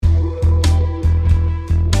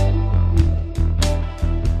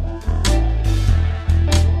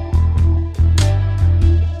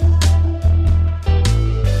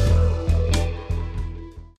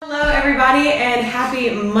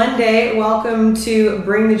Monday. Welcome to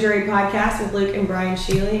Bring the Jury podcast with Luke and Brian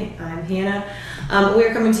Sheely. I'm Hannah. We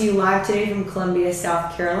are coming to you live today from Columbia,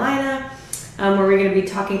 South Carolina, where we're going to be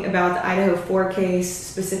talking about the Idaho 4 case,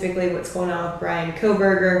 specifically what's going on with Bryan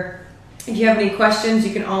Kohberger. If you have any questions,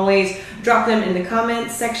 you can always drop them in the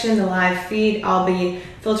comments section, the live feed. I'll be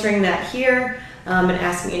filtering that here and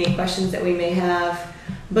asking any questions that we may have.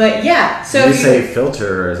 But yeah, so when you say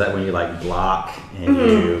filter, is that when you like block and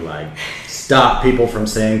you like stop people from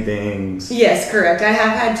saying things? Yes, correct. I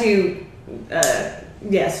have had to,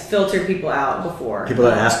 filter people out before. People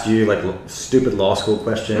that asked you like stupid law school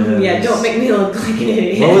questions. Yeah, don't make me look like an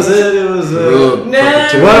idiot. What was it? It was the rule of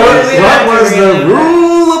perpetuity. What was the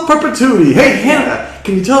rule of perpetuity? Hey, Hannah,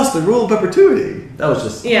 can you tell us the rule of perpetuity? That was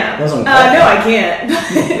just That was no, I can't.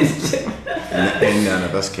 And none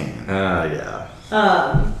of us can. Yeah.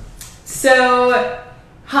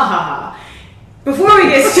 Before we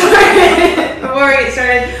get started,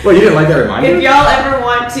 Well, you didn't like that reminder? If y'all ever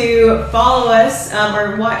want to follow us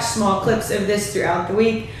or watch small clips of this throughout the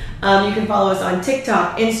week, you can follow us on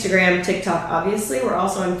TikTok, Instagram, TikTok, obviously. We're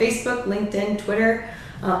also on Facebook, LinkedIn, Twitter,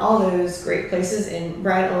 all those great places. And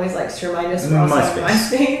Brian always likes to remind us we're also on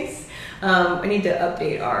MySpace. I need to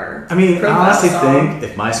update our I honestly think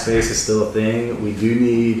if MySpace is still a thing,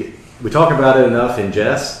 we talk about it enough in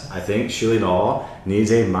jest. I think Sheely Law needs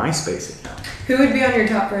a MySpace account. Who would be on your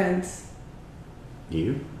top friends?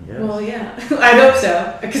 You? Yes. Well, yeah. I hope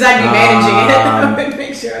so. Because I'd be managing it. I would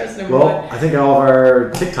make sure I was number one. I think all of our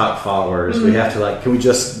TikTok followers, we have to can we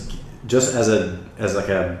just as a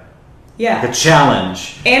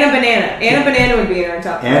challenge. Anna Banana would be in our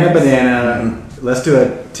top friends. Anna Banana. Let's do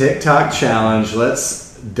a TikTok challenge.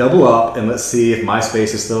 Let's double up and let's see if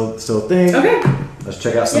MySpace is still a thing. Okay. Let's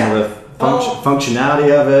check out some of the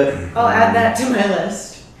functionality of it. I'll add that to my list.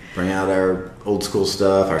 Bring out our old school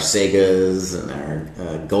stuff, our Segas and our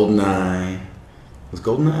GoldenEye. Was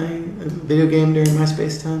GoldenEye a video game during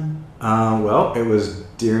MySpace time? Well, it was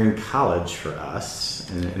during college for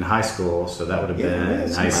us in high school, so that would have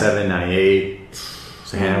been 97, 98.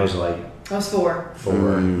 So Hannah was like... I was 4.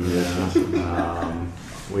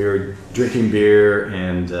 We were drinking beer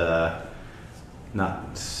and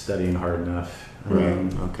not studying hard enough.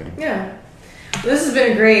 Okay. Yeah. This has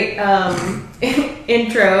been a great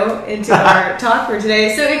intro into our talk for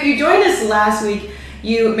today. So if you joined us last week,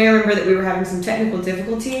 you may remember that we were having some technical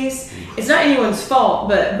difficulties. It's not anyone's fault,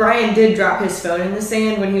 but Brian did drop his phone in the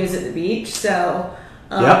sand when he was at the beach. So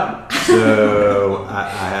yep. So I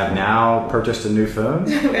have now purchased a new phone.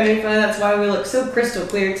 That's why we look so crystal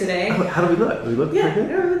clear today. How do we look? We look pretty good?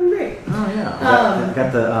 Yeah, we're looking great. Oh yeah. I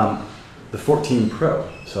got the 14 Pro,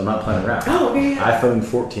 so I'm not playing around. Oh, okay. Yeah. iPhone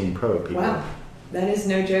 14 Pro, people. Wow, that is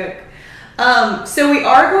no joke. So we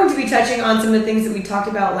are going to be touching on some of the things that we talked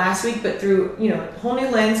about last week, but through a whole new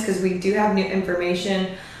lens because we do have new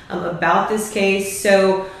information about this case.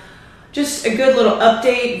 So just a good little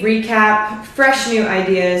update, recap, fresh new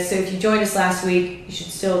ideas. So if you joined us last week, you should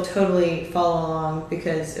still totally follow along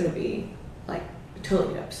because it'll be like a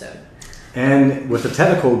totally new episode. And with the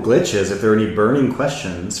technical glitches, if there are any burning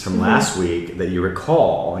questions from last week that you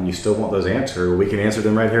recall and you still want those answered, we can answer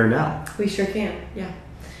them right here and now. We sure can, yeah.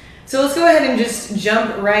 So let's go ahead and just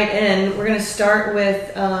jump right in. We're going to start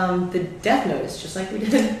with the death notice, just like we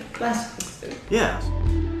did last episode. Yeah.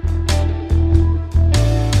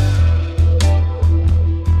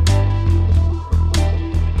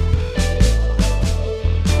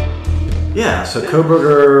 Yeah, so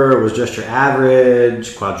Kohberger was just your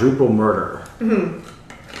average quadruple murder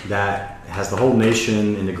that has the whole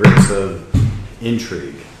nation in the grips of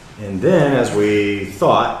intrigue. And then, as we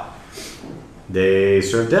thought, they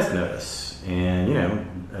served death notice. And,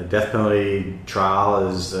 a death penalty trial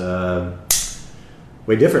is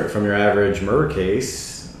way different from your average murder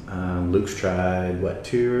case. Luke's tried,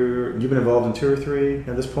 you've been involved in 2 or 3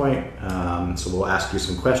 at this point. So we'll ask you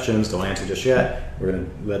some questions. Don't answer just yet. We're going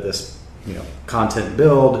to let this content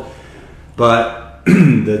build, but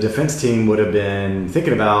the defense team would have been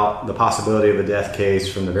thinking about the possibility of a death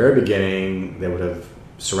case from the very beginning. They would have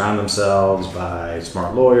surrounded themselves by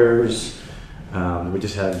smart lawyers. We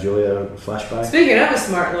just had Julia flash by. Speaking of a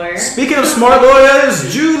smart lawyer. Speaking of smart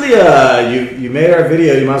lawyers, Julia, you made our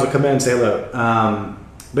video. You might as well come in and say hello.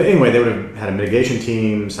 But anyway, they would have had a mitigation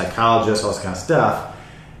team, psychologists, all this kind of stuff.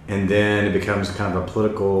 And then it becomes kind of a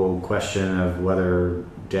political question of whether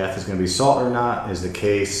death is going to be sought or not. Is the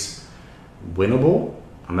case winnable?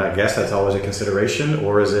 I guess that's always a consideration.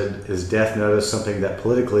 Or is death notice something that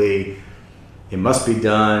politically it must be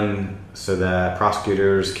done so that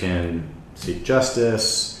prosecutors can seek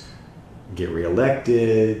justice, get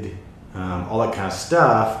reelected, all that kind of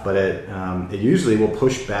stuff. But it usually will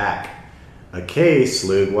push back a case.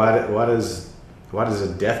 Luke, why does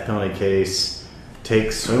a death penalty case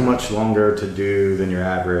take so much longer to do than your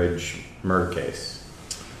average murder case?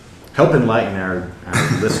 Help enlighten our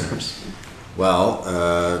listeners. Well,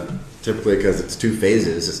 typically because it's 2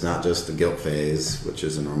 phases. It's not just the guilt phase, which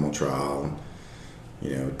is a normal trial.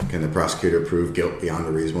 Can the prosecutor prove guilt beyond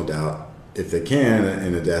a reasonable doubt? If they can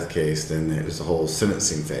in a death case, then there's a whole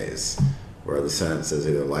sentencing phase where the sentence is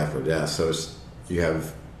either life or death. So you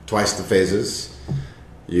have twice the phases.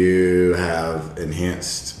 You have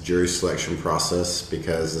enhanced jury selection process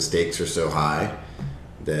because the stakes are so high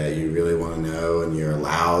that you really want to know, and you're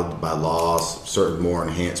allowed by law certain more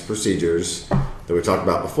enhanced procedures that we talked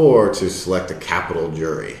about before to select a capital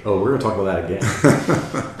jury. Oh, we're going to talk about that again.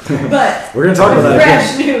 But we're going to talk about that again.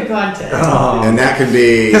 Fresh new content. And that can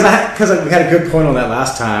be... Because we had a good point on that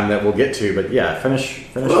last time that we'll get to, but yeah, finish.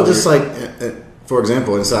 Well, just like, for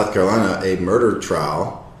example, in South Carolina, a murder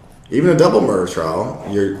trial, even a double murder trial,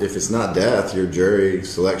 if it's not death, your jury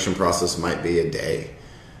selection process might be a day.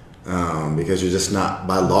 Because you're just not,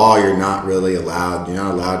 by law, you're not allowed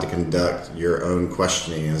to conduct your own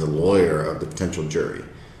questioning as a lawyer of the potential jury.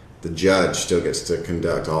 The judge still gets to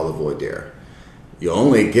conduct all the voir dire. You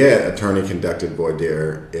only get attorney-conducted voir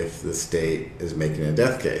dire if the state is making a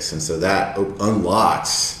death case. And so that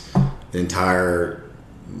unlocks the entire,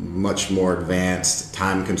 much more advanced,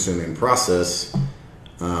 time-consuming process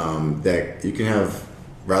that you can have,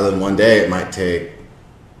 rather than one day, it might take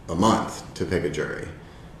a month to pick a jury.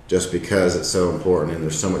 Just because it's so important and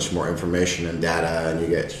there's so much more information and data, and you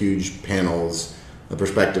get huge panels of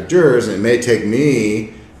prospective jurors, and it may take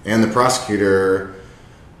me and the prosecutor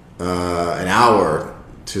an hour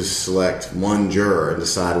to select one juror and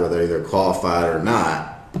decide whether they're qualified or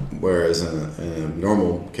not, whereas in a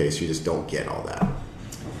normal case you just don't get all that.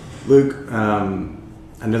 Luke,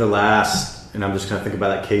 another last, and I'm just going to think about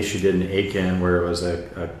that case you did in Aiken where it was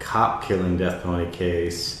a cop killing death penalty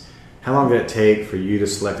case. How long did it take for you to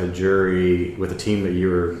select a jury with a team that you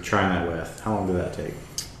were trying that with? How long did that take?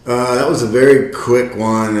 That was a very quick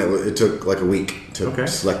one. It took like a week to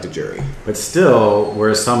select a jury. But still,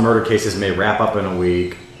 whereas some murder cases may wrap up in a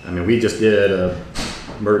week, I mean, we just did a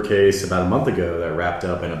murder case about a month ago that wrapped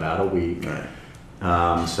up in about a week.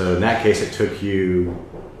 Right. So in that case, it took you...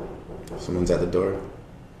 Someone's at the door.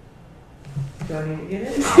 Do I need to get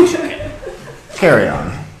it? Carry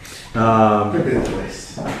on.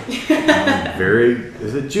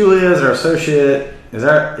 Is it Julia? Is our associate?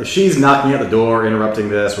 If she's knocking at the door, interrupting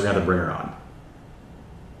this, we're going to have to bring her on.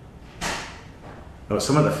 Oh, it's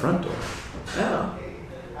someone at the front door. Oh.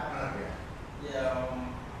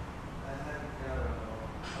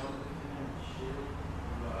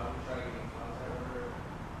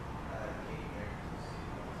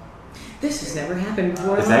 This has never happened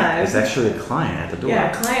before in live. It's actually a client at the door.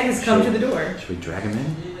 Yeah, a client has come to the door. Should we drag him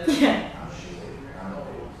in? Yeah.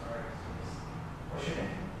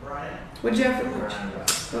 What'd you have for lunch?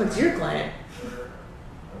 Oh, it's your client.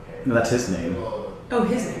 No, that's his name. Oh,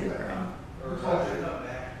 his name is Bryan.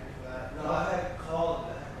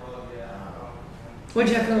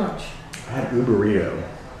 What'd you have for lunch? I had Uberito.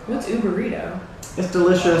 What's Uberito? It's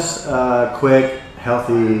delicious, quick,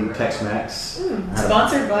 healthy Tex-Mex.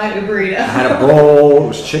 Sponsored by Uberito. I had a bowl. It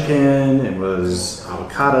was chicken. It was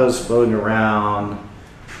avocados floating around.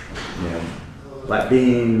 Black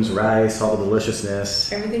beans, rice, all the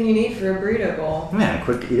deliciousness. Everything you need for a burrito bowl. Man,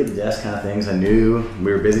 quick eat at the desk kind of things. I knew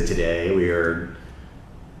we were busy today. We were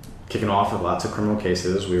kicking off with lots of criminal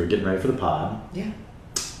cases. We were getting ready for the pod. Yeah.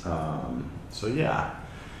 So yeah.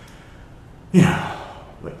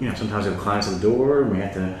 But sometimes we have clients at the door and we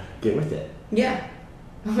have to get with it. Yeah.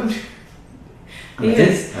 He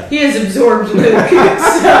has absorbed Luke.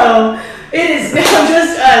 So it is now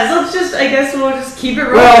just us. I guess we'll just keep it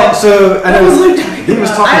rolling. Well, so I know he was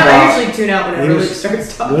talking about. I usually tune out whenever Luke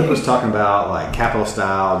starts talking. Luke was talking about like capital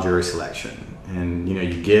style jury selection, and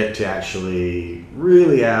you get to actually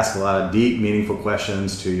really ask a lot of deep, meaningful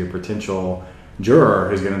questions to your potential juror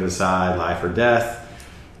who's going to decide life or death.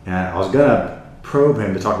 And I was going to probe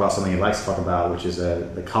him to talk about something he likes to talk about, which is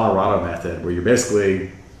the Colorado method, where you're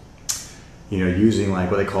basically using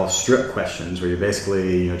like what they call strip questions, where you're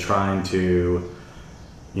basically trying to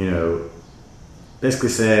basically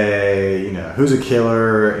say who's a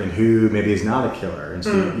killer and who maybe is not a killer, and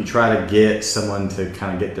so you try to get someone to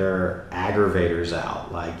kind of get their aggravators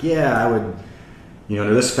out. Like, I would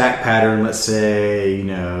under this fact pattern, let's say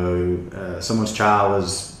someone's child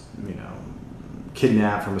was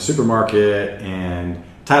kidnapped from a supermarket and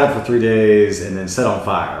tied up for 3 days and then set on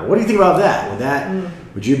fire. What do you think about that?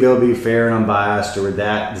 would you be able to be fair and unbiased, or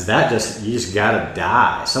does that just, you just gotta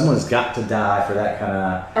die? Someone's got to die for that kind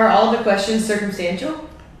of... Are all the questions circumstantial?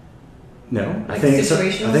 No. Like I think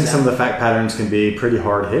situational some of the fact patterns can be pretty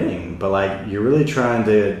hard hitting, but like you're really trying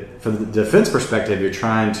to, from the defense perspective, you're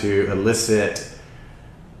trying to elicit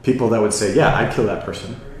people that would say, yeah, I'd kill that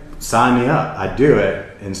person. Sign me up. I'd do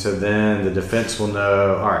it. And so then the defense will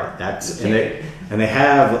know, all right, that's, and they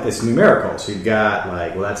have, it's numerical. So you've got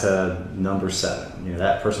like, well, that's a number 7. You know,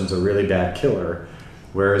 that person's a really bad killer.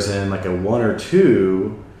 Whereas in like a 1 or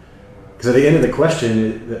 2, because at the end of the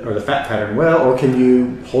question, or the fact pattern, well, or can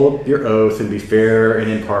you hold your oath and be fair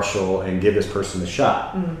and impartial and give this person a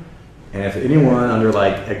shot? Mm-hmm. And if anyone under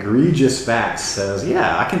like egregious facts says,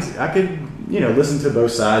 yeah, I could, you know, listen to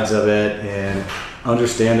both sides of it and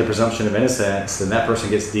understand the presumption of innocence, then that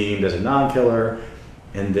person gets deemed as a non-killer.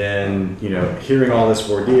 And then, you know, hearing all this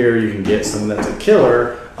voir dire, you can get someone that's a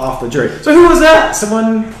killer off the jury. So who was that?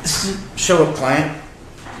 Someone... Show up client.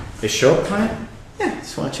 A show up client? Yeah,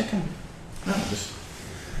 just want to check in.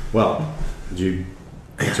 Well, did you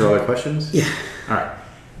answer all the questions? Yeah. All right.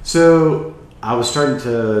 So I was starting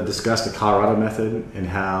to discuss the Colorado method and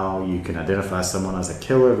how you can identify someone as a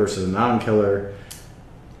killer versus a non-killer.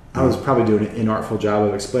 I was probably doing an inartful job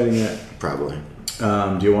of explaining it. Probably.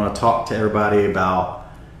 Do you want to talk to everybody about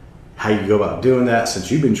how you go about doing that, since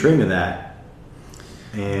you've been trained in that,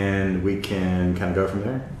 and we can kind of go from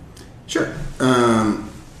there? Sure.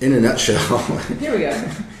 In a nutshell, here we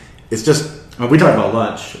go. It's just... we talked about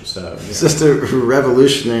lunch, so... It's just a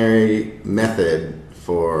revolutionary method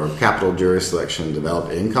for capital jury selection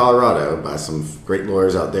developed in Colorado by some great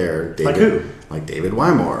lawyers out there. Like who? Like David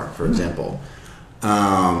Wymore, for example.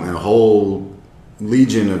 And a whole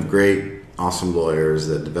legion of great, awesome lawyers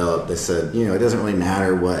that developed. They said, you know, it doesn't really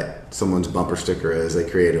matter what someone's bumper sticker is. They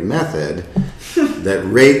create a method that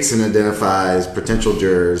rates and identifies potential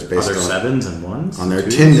jurors based on 7s and 1s? On their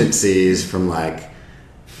 2s? tendencies, from like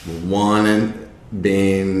 1 and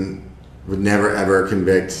being would never ever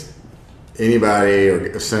convict anybody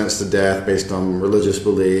or sentence to death based on religious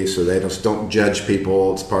beliefs, or they just don't judge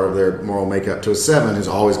people. It's part of their moral makeup, to a 7 who's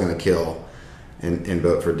always going to kill and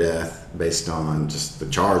vote for death based on just the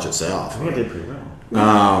charge itself. I think I did pretty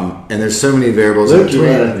well. And there's so many variables Luke, in between. you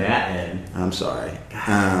had that end. I'm sorry.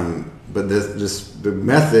 But the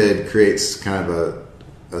method creates kind of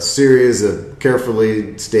a series of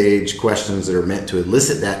carefully staged questions that are meant to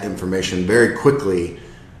elicit that information very quickly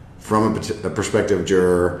from a prospective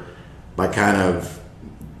juror, by kind of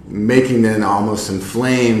making them almost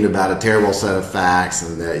inflamed about a terrible set of facts,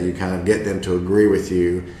 and that you kind of get them to agree with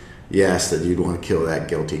you, yes, that you'd want to kill that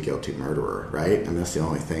guilty Mm-hmm. murderer, right? And that's the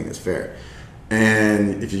only thing that's fair.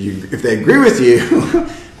 And if they agree with you,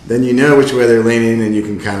 then you know which way they're leaning, and you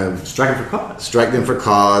can kind of strike them for cause. Strike them for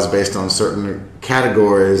cause based on certain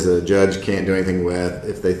categories that a judge can't do anything with.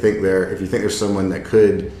 If you think there's someone that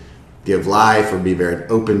could give life or be very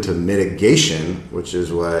open to mitigation, which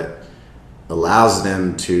is what allows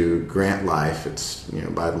them to grant life. It's,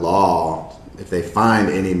 by law, if they find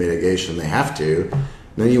any mitigation, they have to.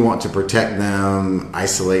 Then you want to protect them,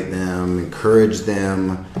 isolate them, encourage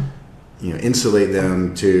them, insulate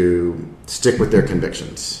them to stick with their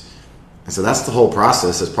convictions. And so that's the whole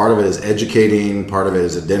process. As part of it is educating, part of it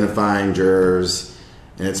is identifying jurors,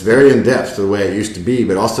 and it's very in-depth to the way it used to be,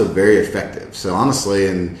 but also very effective. So honestly,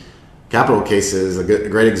 in capital cases, a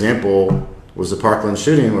great example was the Parkland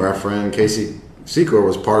shooting, where our friend Casey Secor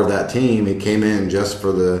was part of that team. He came in just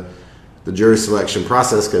for the jury selection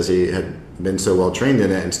process because he had been so well trained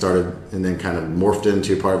in it, and then kind of morphed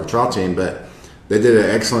into part of the trial team. But they did an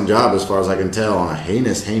excellent job, as far as I can tell, on a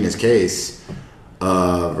heinous case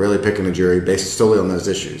of really picking a jury based solely on those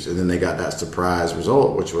issues. And then they got that surprise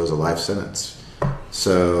result, which was a life sentence.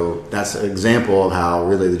 So that's an example of how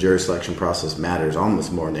really the jury selection process matters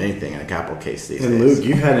almost more than anything in a capital case these days. And Luke,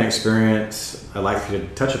 you've had an experience I'd like for you to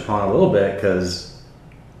touch upon a little bit, because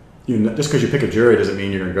just because you pick a jury doesn't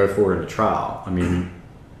mean you're going to go forward in a trial. I mean,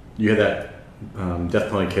 you had that death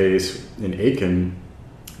penalty case in Aiken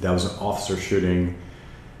that was an officer shooting,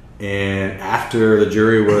 and after the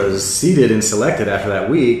jury was seated and selected after that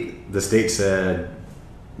week, the state said,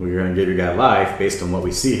 we're going to give your guy life based on what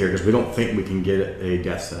we see here, because we don't think we can get a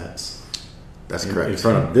death sentence. That's correct. In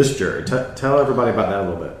front of this jury. Tell everybody about that a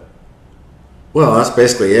little bit. Well, that's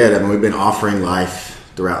basically it. I mean, we've been offering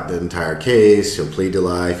life throughout the entire case. He'll plead to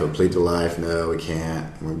life. He'll plead to life. No, we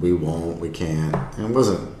can't. We won't. We can't. And it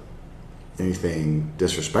wasn't anything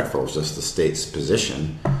disrespectful. It was just the state's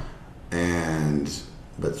position.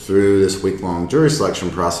 But through this week-long jury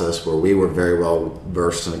selection process, where we were very well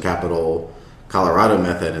versed in the capital Colorado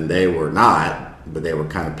method and they were not, but they were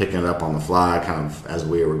kind of picking it up on the fly, kind of as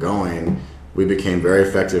we were going. We became very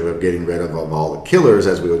effective at getting rid of all the killers,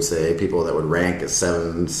 as we would say, people that would rank as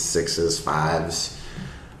 7s, 6s, 5s.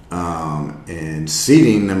 And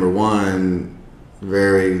seating, number one,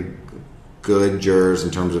 very good jurors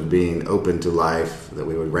in terms of being open to life that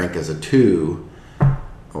we would rank as a 2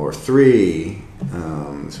 or 3.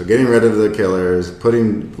 So getting rid of the killers,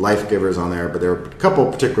 putting life givers on there, but there were a couple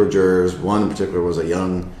particular jurors. One in particular was a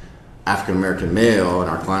young African-American male, and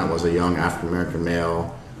our client was a young African-American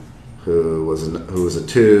male who was a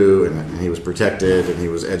 2, and he was protected, and he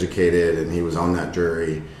was educated, and he was on that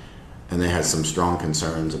jury, and they had some strong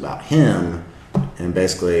concerns about him, and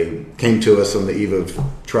basically came to us on the eve of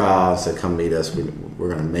trial and said, come meet us, we're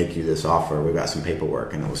going to make you this offer, we've got some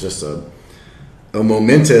paperwork. And it was just a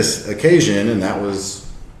momentous occasion, and that was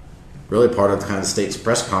really part of the kind of state's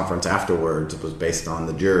press conference afterwards. It was based on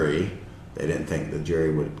the jury. They didn't think the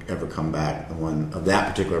jury would ever come back, the one of that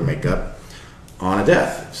particular makeup, on a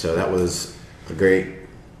death. So that was a great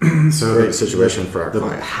situation for our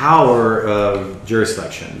client. The power of jury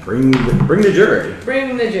selection. Bring the jury.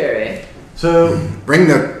 Bring the jury. So bring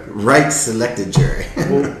the right selected jury.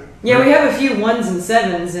 Yeah, we have a few 1s and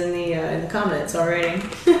 7s in the comments already.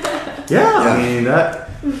 Yeah, I mean that.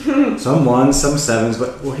 Some 1s, some 7s,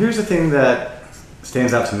 but here's the thing that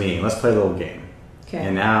stands out to me. Let's play a little game. Okay.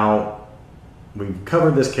 And now we've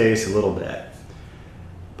covered this case a little bit,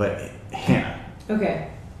 but Hannah. Okay.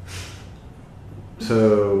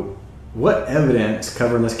 So, what evidence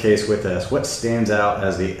covering this case with us? What stands out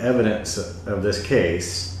as the evidence of this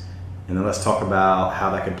case? And then let's talk about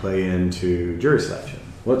how that could play into jury selection.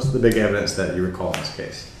 What's the big evidence that you recall in this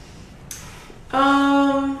case?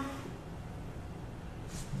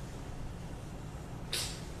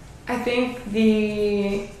 I think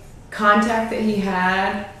the contact that he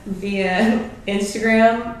had via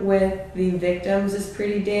Instagram with the victims is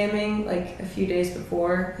pretty damning. Like a few days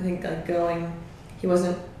before, I think he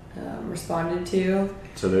wasn't responded to.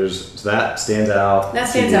 So that stands out. That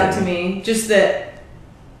stands out to me. Just that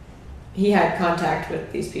he had contact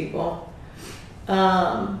with these people.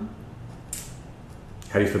 How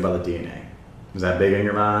do you feel about the DNA? Is that big in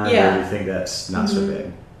your mind? Yeah. Or do you think that's not so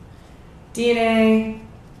big? DNA.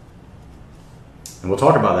 And we'll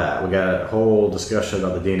talk about that. We got a whole discussion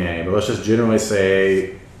about the DNA, but let's just generally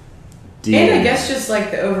say DNA. And I guess just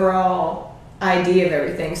like the overall idea of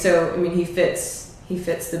everything. So I mean, he fits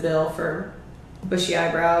the bill for bushy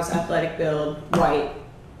eyebrows, athletic build, white.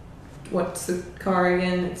 What's the car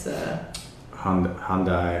again? It's a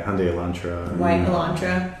Hyundai Elantra. White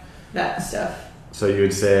Elantra, that stuff. So you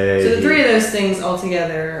would say... So the three of those things all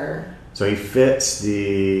together... So he fits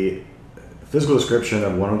the physical description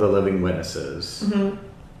of one of the living witnesses,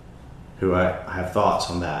 who I have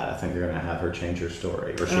thoughts on that. I think you're going to have her change her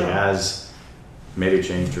story. Or she has maybe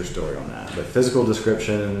changed her story on that. But physical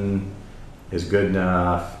description is good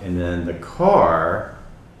enough. And then the car,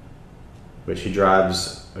 which he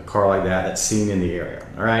drives a car like that's seen in the area.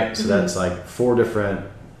 All right? So that's like 4 different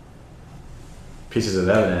pieces of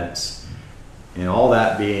evidence. And all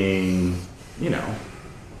that being,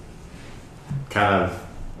 kind of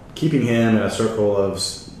keeping him in a circle of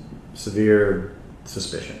severe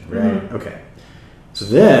suspicion, right? Okay. So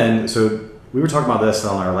we were talking about this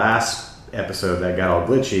on our last episode that got all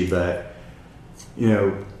glitchy, but,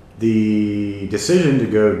 the decision to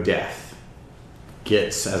go death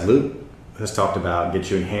gets, as Luke has talked about, gets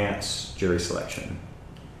you enhanced jury selection.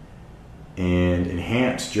 And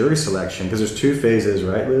enhanced jury selection, because there's 2 phases,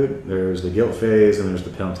 right, Luke? There's the guilt phase and there's the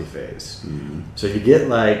penalty phase. Mm-hmm. So you get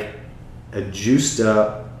like a juiced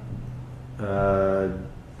up,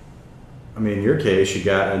 in your case, you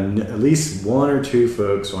got at least 1 or 2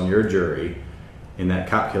 folks on your jury in that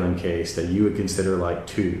cop killing case that you would consider like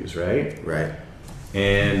 2s, right? Right.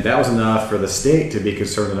 And that was enough for the state to be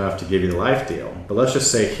concerned enough to give you the life deal. But let's just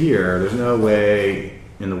say here, there's no way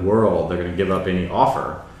in the world they're going to give up any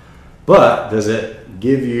offer. But does it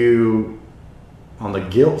give you, on the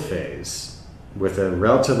guilt phase, with a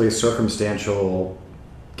relatively circumstantial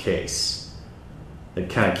case that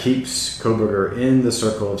kind of keeps Kohberger in the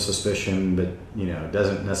circle of suspicion but,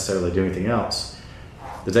 doesn't necessarily do anything else,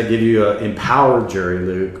 does that give you an empowered jury,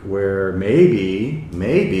 Luke, where maybe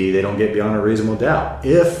they don't get beyond a reasonable doubt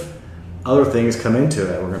if other things come into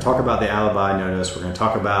it? We're going to talk about the alibi notice. We're going to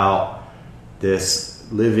talk about this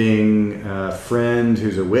living friend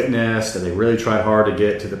who's a witness that they really tried hard to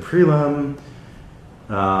get to the prelim,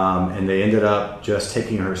 and they ended up just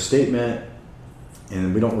taking her statement,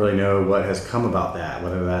 and we don't really know what has come about that,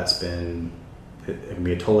 whether that's been, it can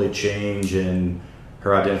be a totally change in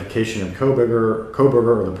her identification of Kohberger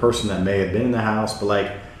or the person that may have been in the house, but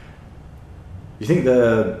You think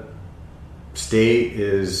the state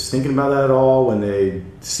is thinking about that at all when they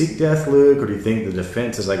seek death, Luke? Or do you think the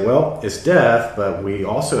defense is like, well, it's death, but we're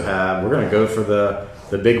going to go for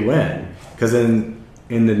the big win? Because in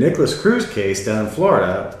the Nicholas Cruz case down in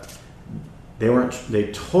Florida,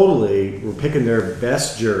 they totally were picking their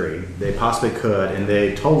best jury they possibly could, and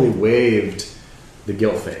they totally waived the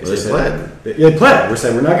guilt phase. Well, They pled. We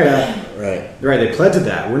said, we're not going to... Right. They pled to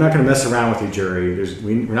that. We're not going to mess around with you, jury.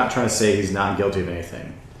 We're not trying to say he's not guilty of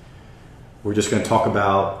anything. We're just going to talk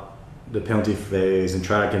about the penalty phase and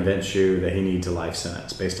try to convince you that he needs a life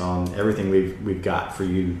sentence based on everything we've got for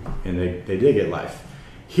you. And they did get life.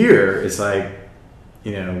 Here, it's like,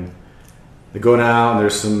 they're going out and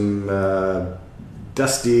there's some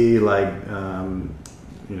dusty,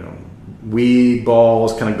 weed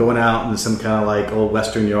balls kind of going out in some kind of like old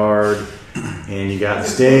western yard. And you got the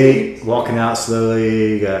state walking out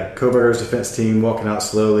slowly. You got Kohberger's defense team walking out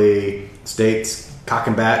slowly. State's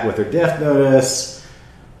cocking back with their death notice.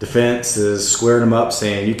 Defense is squaring them up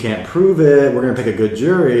saying, you can't prove it. We're going to pick a good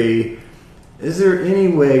jury. Is there any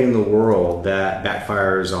way in the world that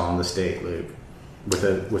backfires on the state, Luke,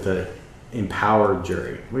 with a empowered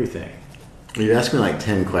jury? What do you think? You asked me like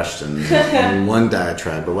 10 questions in one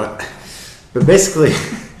diatribe, but basically,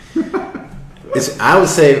 I would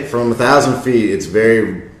say from 1,000 feet, it's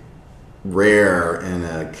very rare in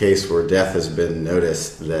a case where death has been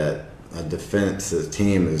noticed that a defense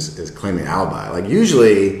team is claiming alibi. Like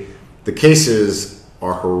usually, the cases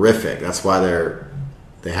are horrific. That's why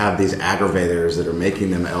they have these aggravators that are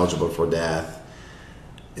making them eligible for death.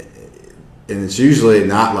 And it's usually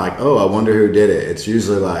not like, oh, I wonder who did it. It's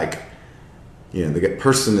usually like, the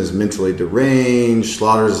person is mentally deranged,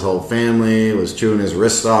 slaughters his whole family, was chewing his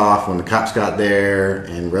wrist off when the cops got there,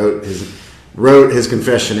 and wrote his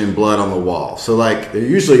confession in blood on the wall. So like, they're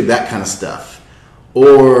usually that kind of stuff.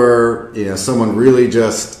 Or, someone really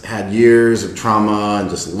just had years of trauma and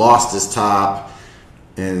just lost his top.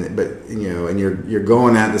 And you're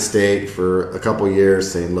going at the state for a couple of years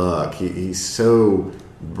saying, look, he's so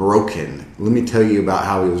broken. Let me tell you about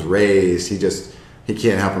how he was raised. He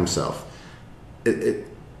can't help himself.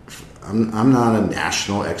 I'm not a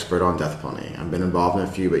national expert on death penalty. I've been involved in a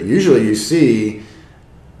few, but usually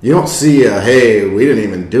you don't see hey, we didn't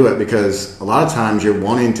even do it, because a lot of times you're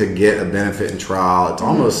wanting to get a benefit in trial. It's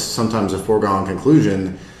almost sometimes a foregone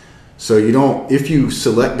conclusion. So if you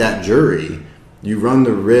select that jury, you run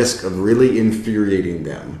the risk of really infuriating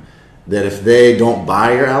them. That if they don't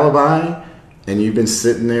buy your alibi and you've been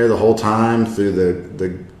sitting there the whole time through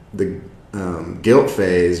the guilt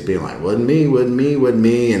phase, being like, wasn't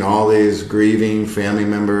me, and all these grieving family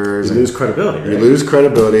members. You lose credibility, right? You lose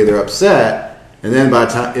credibility, they're upset. And then by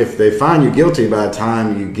the time, if they find you guilty, by the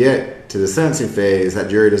time you get to the sentencing phase, that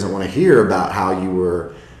jury doesn't want to hear about how you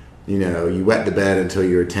were, you wet the bed until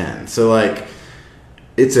you were 10. So like,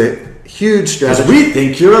 it's a huge strategy. We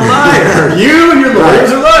think you're a liar. You and your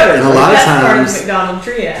lawyers are liars. And a lot of That's times, part of the McDonald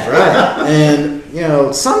triad. right?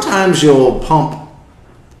 And sometimes you'll pump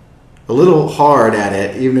a little hard at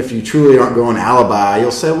it, even if you truly aren't going alibi.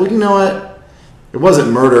 You'll say, well, you know what? It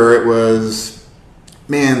wasn't murder. It was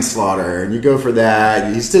manslaughter, and you go for that.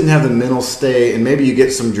 You just didn't have the mental state, and maybe you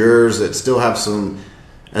get some jurors that still have some,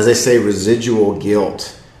 as they say, residual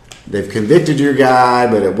guilt. They've convicted your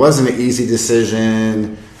guy, but it wasn't an easy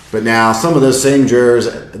decision. But now some of those same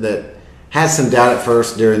jurors that had some doubt at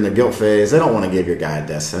first during the guilt phase, they don't want to give your guy a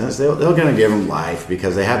death sentence. They're going to give him life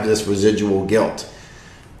because they have this residual guilt.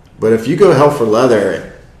 But if you go hell for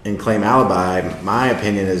leather and claim alibi, my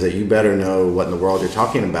opinion is that you better know what in the world you're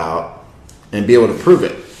talking about and be able to prove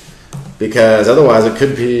it, because otherwise it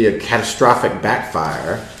could be a catastrophic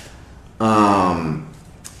backfire.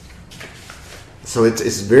 So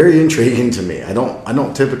it's very intriguing to me. I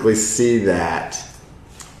don't typically see that,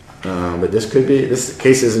 but this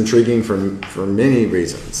case is intriguing for many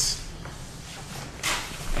reasons.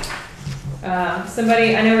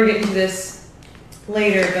 Somebody, I know we're getting to this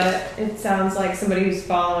later, but it sounds like somebody who's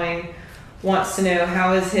following wants to know,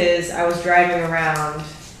 how is I was driving around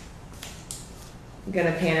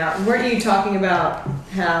gonna pan out? Weren't you talking about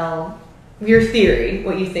how your theory,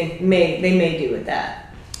 what you think they may do with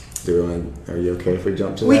that? Are you okay if we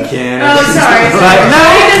jump to we that? We can. Oh, sorry. No,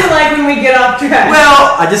 he doesn't like when we get off track.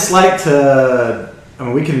 Well, I just like to.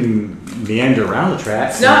 We can meander around the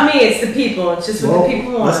tracks. It's not me. It's the people. It's just what the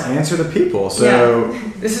people want. Let's answer the people. So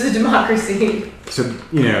this is a democracy. So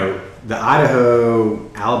the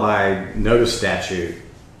Idaho alibi notice statute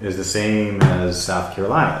is the same as South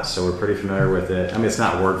Carolina, so we're pretty familiar with it. It's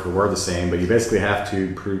not word for word the same, but you basically have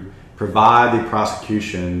to provide the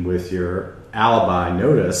prosecution with your alibi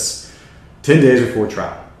notice 10 days before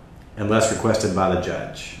trial. unless requested by the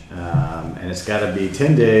judge. And it's got to be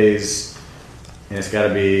 10 days, and it's got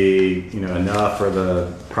to be enough where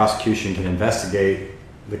the prosecution can investigate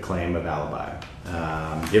the claim of alibi.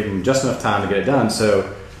 Give them just enough time to get it done.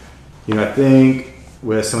 So, I think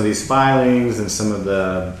with some of these filings and some of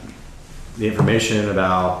the information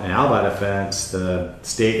about an alibi defense, the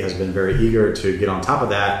state has been very eager to get on top of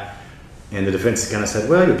that, and the defense kind of said,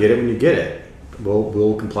 well, you'll get it when you get it.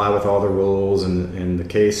 We'll comply with all the rules and the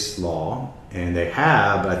case law, and they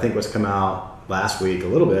have. But I think what's come out last week a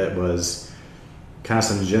little bit was kind of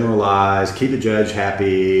some generalized, keep the judge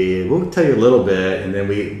happy, we'll tell you a little bit, and then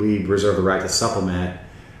we reserve the right to supplement.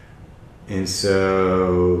 And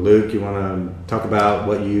so, Luke, you want to talk about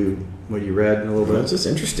what you read a little bit? It's just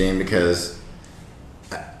interesting because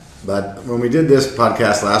but when we did this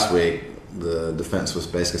podcast last week, the defense was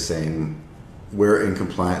basically saying, we're in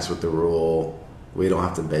compliance with the rule. We don't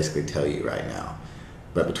have to basically tell you right now.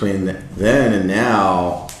 But between then and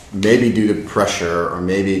now, maybe due to pressure or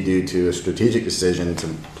maybe due to a strategic decision to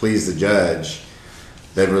please the judge,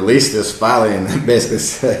 they released this filing that basically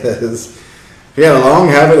says he had a long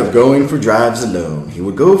habit of going for drives alone. He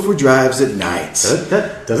would go for drives at night.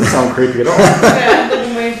 That doesn't sound creepy at all. Yeah, I've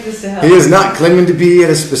been waiting for this to help. He is not claiming to be at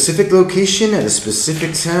a specific location at a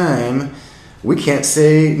specific time. We can't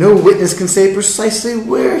say, no witness can say precisely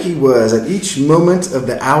where he was at each moment of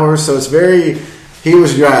the hour. So it's he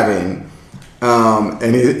was driving.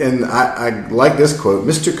 And I like this quote,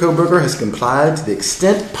 Mr. Kohberger has complied to the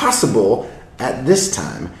extent possible at this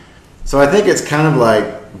time. So I think it's kind of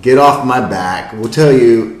like, get off my back. We'll tell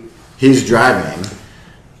you he's driving.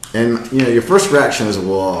 And, your first reaction is,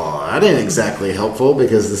 well, that ain't exactly helpful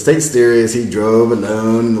because the state's theory is he drove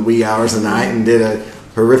alone in the wee hours of the night and did a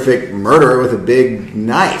horrific murder with a big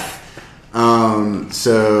knife. But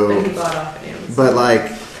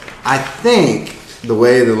I think the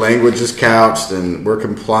way the language is couched and we're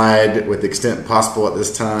complied with the extent possible at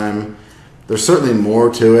this time, there's certainly more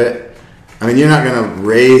to it. I mean, you're not going to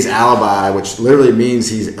raise alibi, which literally means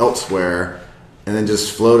he's elsewhere, and then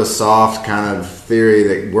just float a soft kind of theory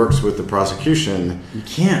that works with the prosecution. You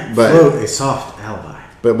can't float a soft alibi.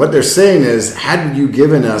 But what they're saying is, had you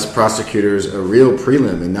given us prosecutors a real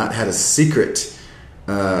prelim and not had a secret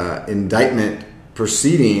indictment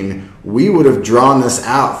proceeding, we would have drawn this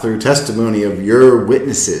out through testimony of your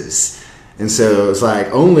witnesses. And so it's like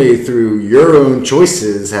only through your own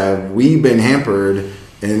choices have we been hampered,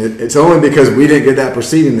 and it's only because we didn't get that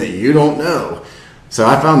proceeding that you don't know. So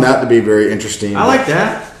I found that to be very interesting. I like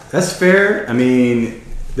that. That's fair. I mean,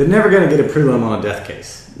 they're never going to get a prelim on a death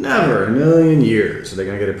case. Never. A million years are they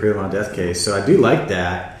going to get a prelim on a death case. So I do like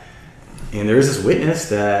that. And there is this witness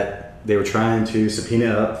that they were trying to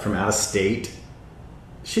subpoena up from out of state.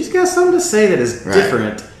 She's got something to say that is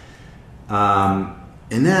different.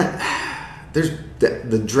 And that there's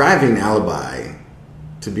the driving alibi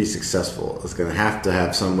to be successful is going to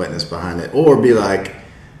have some witness behind it, or be like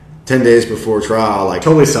 10 days before trial, like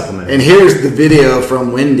totally supplemented. And here's the video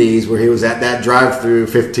from Wendy's where he was at that drive-through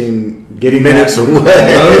 15 minutes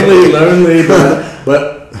away, lonely,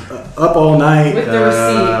 but up all night with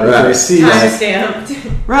the receipt, time stamped,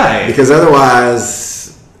 right? Because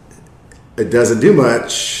otherwise, it doesn't do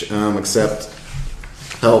much except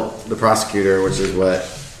help the prosecutor, which is what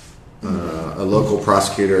a local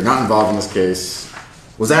prosecutor, not involved in this case,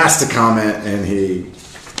 was asked to comment, and he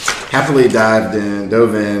happily dove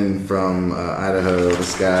in from Idaho.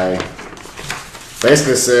 This guy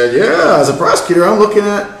basically said, yeah, as a prosecutor, I'm looking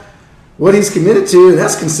at what he's committed to, and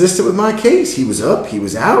that's consistent with my case. He was up, he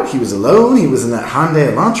was out, he was alone, he was in that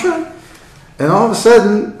Hyundai Elantra, and all of a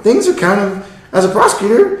sudden, things are kind of, as a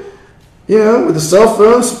prosecutor, with the cell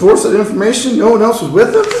phone, supports that information, no one else was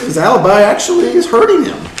with him, his alibi actually is hurting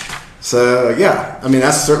him. So, yeah, I mean,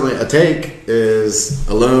 that's certainly a take, is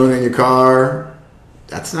alone in your car.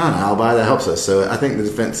 That's not an alibi. That helps us. So I think the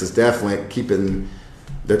defense is definitely keeping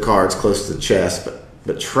their cards close to the chest,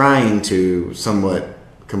 but trying to somewhat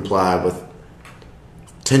comply with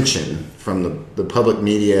tension from the public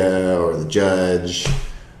media or the judge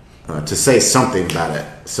to say something about it.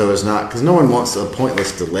 So it's not, because no one wants a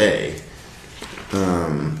pointless delay.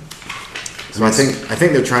 So I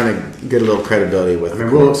think they're trying to get a little credibility with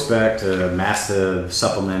it. We'll expect a massive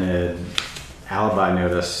supplemented alibi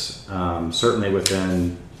notice, certainly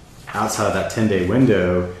outside of that 10-day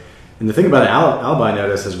window. And the thing about an alibi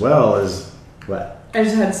notice as well is what? I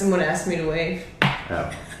just had someone ask me to wave.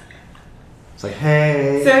 Oh. It's like,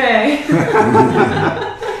 hey. Say hey.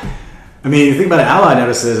 I mean, the thing about an alibi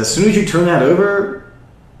notice is as soon as you turn that over,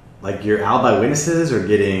 like your alibi witnesses are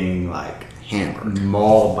getting like hammered,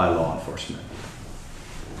 mauled by law enforcement.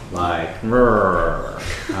 Like,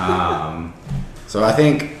 so I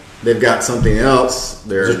think they've got something else.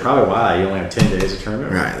 which is probably why you only have 10 days of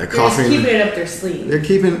tournament. Right. They're They're just coughing. keeping it up their sleeve. They're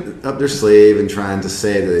keeping up their sleeve and trying to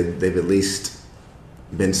say that they've at least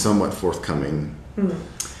been somewhat forthcoming.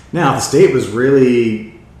 Now, if the state was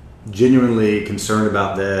really genuinely concerned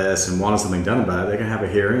about this and wanted something done about it, they can have a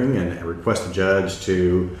hearing and request a judge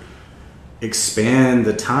to expand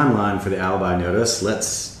the timeline for the alibi notice.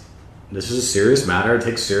 This is a serious matter. It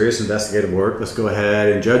takes serious investigative work. Let's go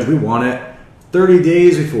ahead and judge. We want it 30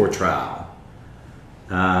 days before trial.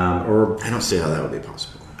 Or I don't see how that would be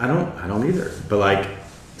possible. I don't either. But like,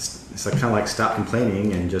 it's like kind of like stop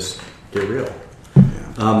complaining and just get real.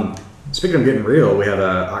 Yeah. Speaking of getting real, we have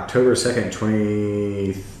a October 2nd,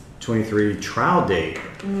 2023 trial date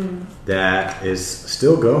that is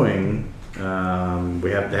still going. There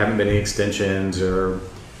haven't been any extensions or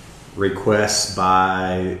requests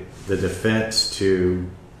by the defense to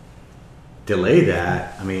delay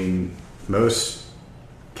that. I mean, most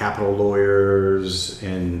capital lawyers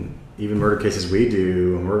and even murder cases we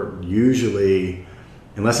do, and we're usually,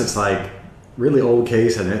 unless it's like really old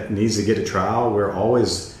case and it needs to get to trial, we're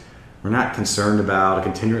not concerned about a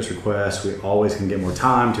continuance request. We always can get more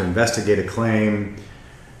time to investigate a claim,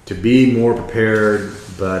 to be more prepared.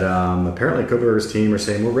 But apparently Kohberger's team are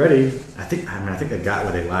saying we're ready. I think they got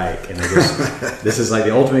what they like, and this is like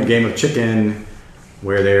the ultimate game of chicken,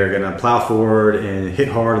 where they're going to plow forward and hit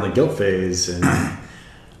hard in the guilt phase. And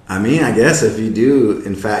I mean, I guess if you do,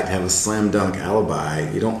 in fact, have a slam dunk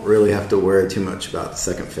alibi, you don't really have to worry too much about the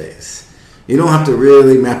second phase. You don't have to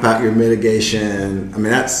really map out your mitigation. I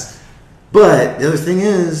mean, but the other thing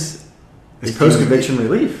is, it's post-conviction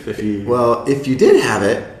relief. If you did have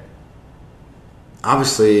it,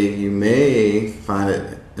 obviously you may find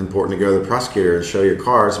it important to go to the prosecutor and show your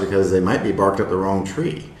cards because they might be barked up the wrong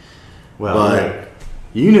tree. Well, but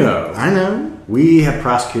I know. We have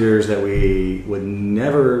prosecutors that we would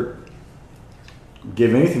never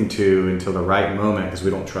give anything to until the right moment because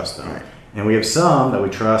we don't trust them. Right. And we have some that we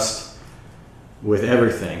trust with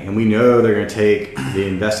everything. And we know they're going to take the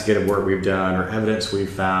investigative work we've done or evidence we've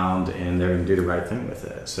found and they're going to do the right thing with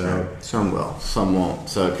it. So some will, some won't.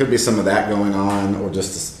 So it could be some of that going on, or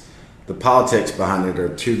just the politics behind it are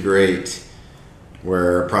too great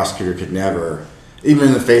where a prosecutor could never, even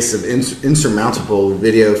in the face of insurmountable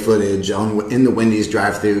video footage in the Wendy's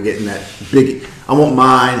drive-thru, getting that big, I want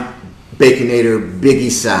mine, Baconator, Biggie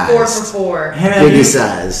sized. 4 for 4. Biggie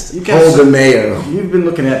sized. Hold the mayo. You've been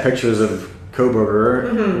looking at pictures of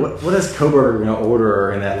Kohberger. Mm-hmm. What is Kohberger going to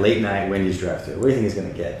order in that late night Wendy's drive-thru? What do you think he's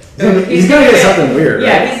going to get? He's going to get something weird.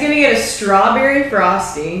 Yeah, right? He's going to get a strawberry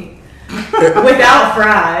frosty without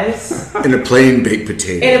fries. And a plain baked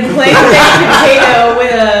potato. And a plain baked potato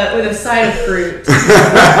with a side of fruit.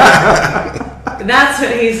 That's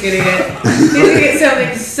what he's going to get. He's going to get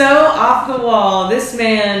something so off the wall. This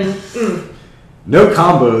man. No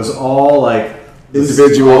combos, all like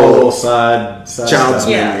individual side child's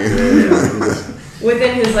menu. Yeah.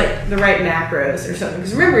 Within his the right macros or something.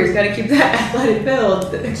 Because remember, he's got to keep that athletic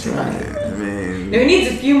build. That's right. I mean, he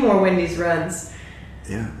needs a few more Wendy's runs.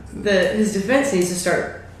 Yeah. His defense needs to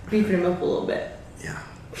start beefing him up a little bit. Yeah.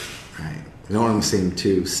 Right. I don't want him to seem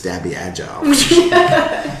too stabby agile.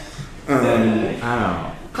 I don't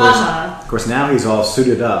know. Of course, now he's all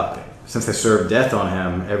suited up. Since they served death on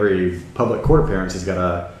him, every public court appearance, he's got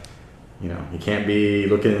a, he can't be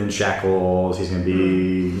looking in shackles. He's going to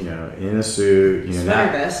be, in a suit.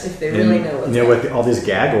 Sweater vest, if they really know what's with all these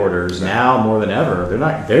gag orders now more than ever,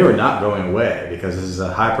 they are not going away because this is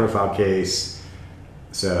a high profile case.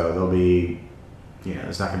 So there'll be,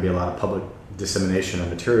 there's not going to be a lot of public dissemination of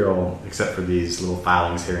material except for these little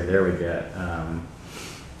filings here and there we get.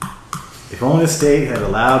 If only the state had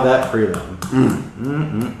allowed that freedom,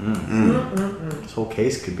 this whole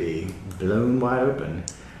case could be blown wide open.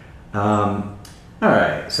 All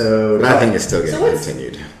right, so... But I think it's still getting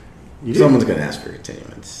continued. Someone's going to ask for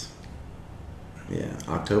continuance. Yeah,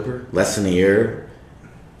 October, less than a year,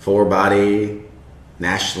 4-body,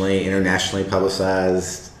 nationally, internationally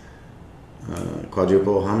publicized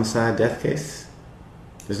quadruple homicide death case.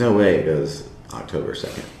 There's no way it goes October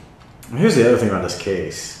 2nd. Here's the other thing about this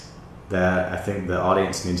case that I think the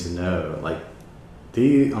audience needs to know.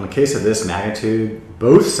 On a case of this magnitude,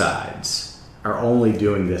 both sides are only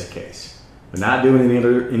doing this case. They're not doing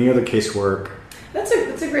any other case work. That's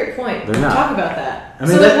a great point. They're not. Talk about that. I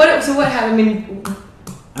mean, what happened?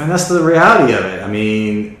 That's the reality of it. I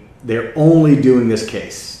mean, they're only doing this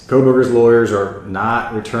case. Kohberger's lawyers are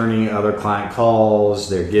not returning other client calls.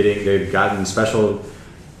 They've gotten special,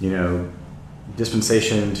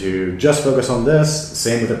 dispensation to just focus on this.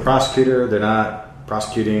 Same with the prosecutor. They're not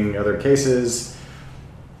prosecuting other cases.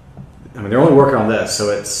 I mean, they're only working on this, so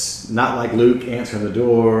it's not like Luke answering the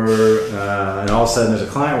door, and all of a sudden there's a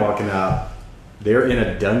client walking up. They're in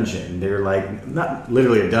a dungeon. They're like, not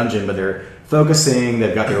literally a dungeon, but they're focusing.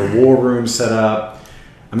 They've got their war room set up.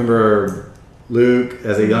 I remember Luke,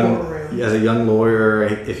 as a young lawyer,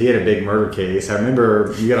 if he had a big murder case, I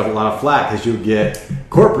remember you got a lot of flack because you would get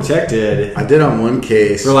court protected. I did on one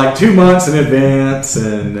case for like 2 months in advance,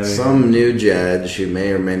 and some new judge who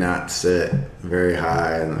may or may not sit very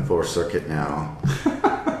high in the Fourth Circuit now,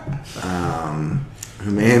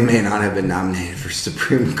 who may or may not have been nominated for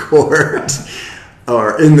Supreme Court,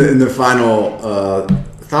 or in the final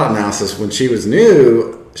thought analysis when she was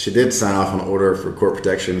new. She did sign off on an order for court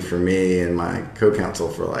protection for me and my co-counsel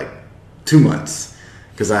for like 2 months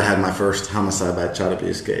because I had my first homicide by child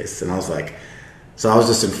abuse case. And I was like, so I was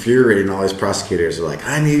just infuriating all these prosecutors. They're like,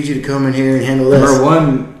 I need you to come in here and handle this. Remember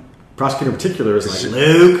one prosecutor in particular was like,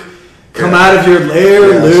 Luke, come out of your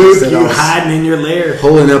lair, Luke. You hiding in your lair.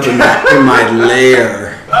 Pulling up in my lair.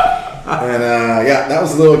 And that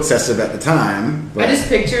was a little excessive at the time. But I just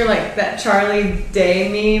picture like that Charlie Day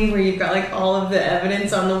meme where you've got like all of the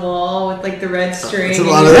evidence on the wall with like the red string. It's a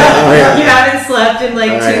lot of that. You haven't slept in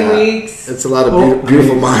like 2 weeks. It's a lot of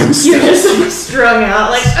beautiful minds. You're just strung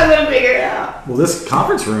out. Like, I'm gonna figure it out. Well, this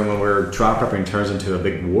conference room when we're trial prepping turns into a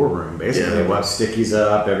big war room. Basically, they have stickies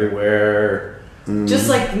up everywhere. Just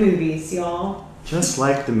like the movies, y'all. Just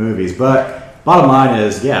like the movies. But bottom line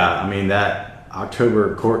is, I mean that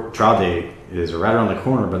October court trial date is right around the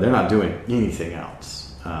corner, but they're not doing anything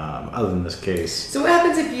else other than this case. So what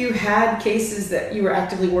happens if you had cases that you were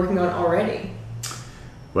actively working on already?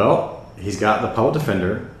 Well, he's got the public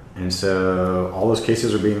defender, and so all those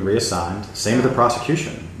cases are being reassigned. Same with the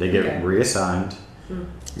prosecution. They get reassigned.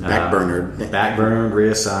 Backburnered,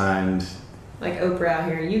 reassigned. Like Oprah out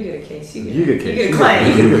here, you get a case. You get a case. You get a client.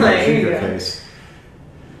 You get a client. You get a case.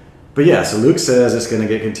 But so Luke says it's going to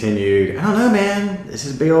get continued. I don't know, man. This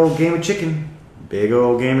is a big old game of chicken. Big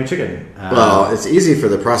old game of chicken. Well, it's easy for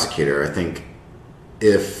the prosecutor, I think.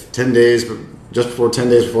 If 10 days, just before 10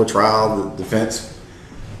 days before trial, the defense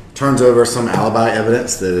turns over some alibi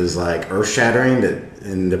evidence that is like earth-shattering,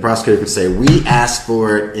 and the prosecutor can say, we asked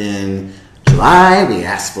for it in July, we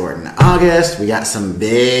asked for it in August, we got some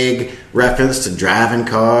big reference to driving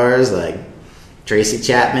cars like Tracy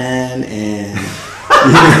Chapman and...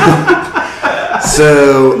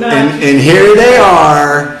 So, and here they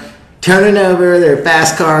are turning over their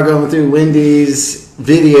fast car going through Wendy's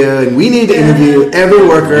video, and we need to interview every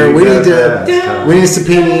worker. We need to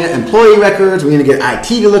subpoena employee records. We need to get IT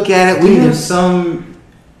to look at it. We need some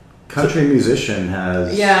country musician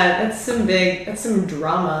has. Yeah, that's some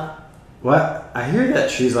drama. What? I hear that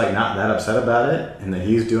she's like not that upset about it, and that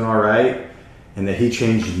he's doing all right, and that he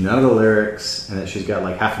changed none of the lyrics, and that she's got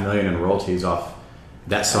like $500,000 in royalties off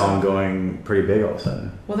that song going pretty big all of a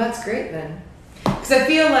sudden. Well, that's great then. Because I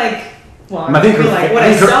feel like, I think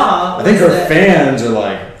her fans are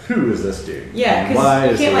like, who is this dude? Yeah,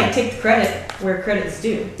 because you can't take the credit where credit's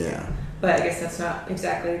due. Yeah. But I guess that's not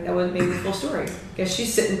exactly, that wasn't maybe the full story. I guess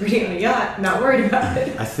she's sitting pretty on a yacht, not worried about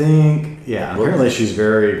it. I think, apparently she's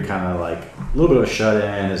very kind of like a little bit of a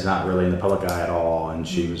shut-in, is not really in the public eye at all, and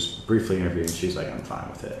she was briefly interviewed, and she's like, I'm fine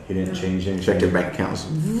with it. He didn't change anything. Check their bank accounts.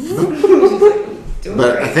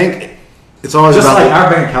 But I think it's always just about like our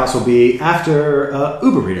bank accounts will be after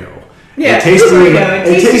Uberito. Yeah, a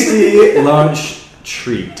tasty lunch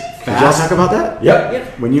treat. Did y'all talk about that?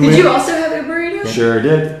 Yep. When you also have Uberito? Sure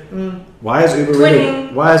did. Why is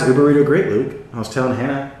Uberito great, Luke? I was telling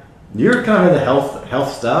Hannah, you're kind of into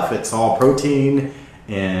health stuff. It's all protein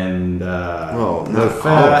and no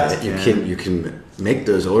fat. You can make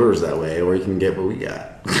those orders that way, or you can get what we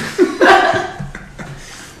got.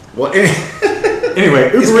 Well,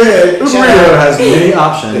 anyway, Uberito has many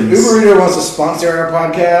options. If Uberito wants to sponsor our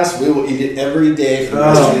podcast, we will eat it every day for the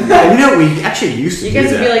rest of the year. We actually used to do that. You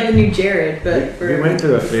guys would be like the new Jared, but we went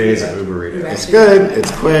through a phase of Uberito. It's good.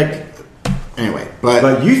 It's quick. Anyway,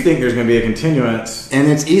 but you think there's going to be a continuance.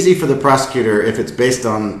 And it's easy for the prosecutor, if it's based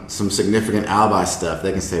on some significant alibi stuff,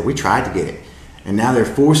 they can say, we tried to get it. And now they're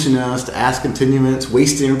forcing us to ask continuance,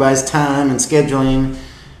 wasting everybody's time and scheduling.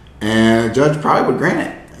 And a judge probably would grant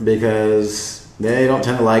it, because they don't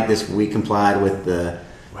tend to like this. We complied with the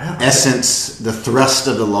essence, the thrust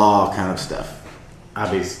of the law kind of stuff.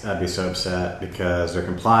 I'd be so upset because they're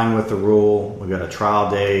complying with the rule. We've got a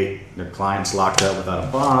trial date. Their client's locked up without a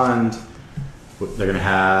bond. They're going to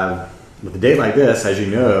have, with a date like this, as you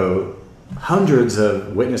know, hundreds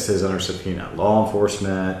of witnesses under subpoena, law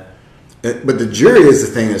enforcement. But the jury is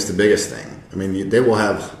the thing that's the biggest thing. I mean, they will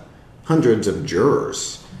have hundreds of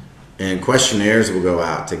jurors. and questionnaires will go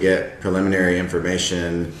out to get preliminary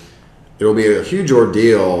information. It'll be a huge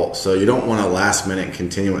ordeal, so you don't want a last-minute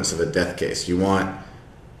continuance of a death case. You want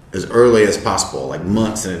as early as possible, like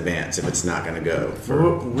months in advance, if it's not going to go.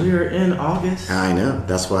 We're in August. I know.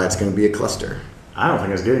 That's why it's going to be a cluster. I don't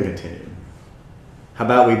think it's going to continue. How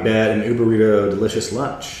about we bet an Uberito delicious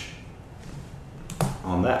lunch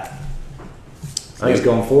on that? I think it's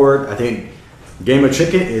going forward. I think Game of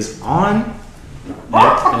Chicken is on.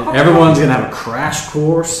 And everyone's going to have a crash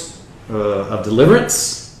course of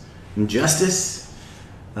deliverance and justice.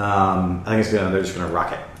 I think they're just going to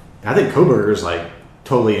rock it. I think Kohberger's like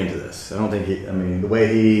totally into this. I don't think the way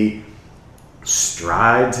he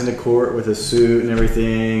strides into court with his suit and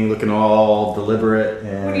everything, looking all deliberate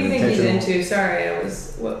and what do you think he's into? Sorry,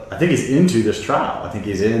 I think he's into this trial. I think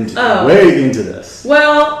he's way into this.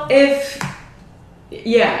 Well, if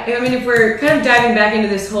we're kind of diving back into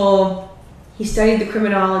this whole, he studied the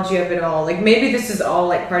criminology of it all. Like maybe this is all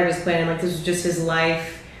like part of his plan. Like this was just his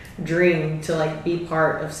life dream to like be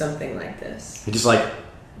part of something like this. He just like,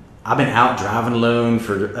 I've been out driving alone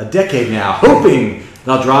for a decade now, hoping that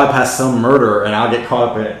I'll drive past some murder and I'll get caught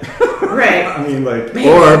up in it. Right.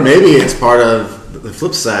 Or maybe it's part of the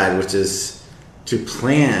flip side, which is to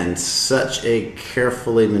plan such a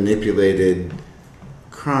carefully manipulated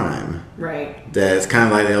crime. Right. That it's kind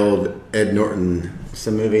of like the old Ed Norton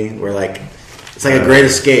movie where like it's like a great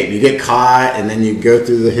escape. You get caught and then you go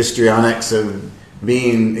through the histrionics of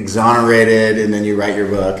being exonerated, and then you write your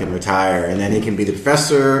book and retire, and then he can be the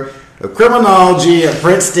professor of criminology at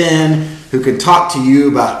Princeton who can talk to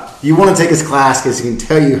you about, you want to take his class because he can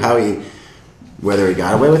tell you whether he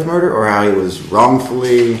got away with murder or how he was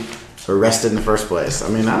wrongfully arrested in the first place. I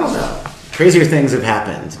don't know. Crazier things have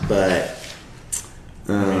happened, but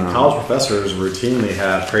college professors routinely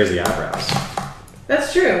have crazy eyebrows.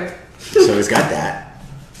 That's true. So he's got that.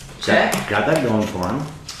 Check. Got that going for him.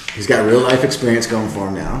 He's got real life experience going for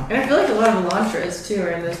him now. And I feel like a lot of Elantras, too, are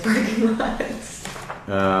in those parking lots.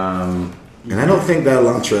 And I don't think that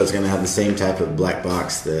Elantra is going to have the same type of black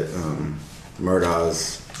box that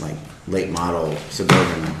Murdaugh's like late model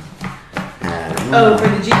Suburban had. Oh, for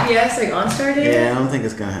the GPS, like OnStar data? Yeah, I don't think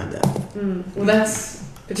it's going to have that. Well, that's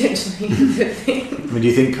potentially a good thing. Do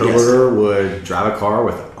you think Kohberger would drive a car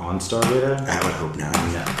with OnStar data? I would hope not.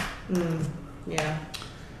 No. Yeah.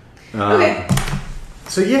 Okay.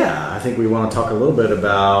 So yeah, I think we want to talk a little bit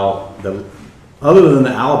about other than the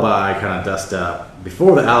alibi kind of dust up.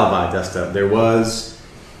 Before the alibi dust up, there was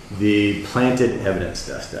the planted evidence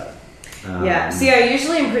dust up. See, I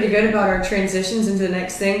usually am pretty good about our transitions into the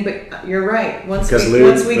next thing, but you're right. Once we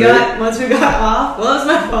got off, well, it was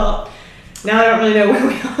my fault. Now I don't really know where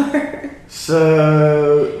we are.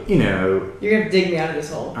 So you're gonna dig me out of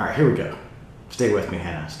this hole. All right, here we go. Stay with me,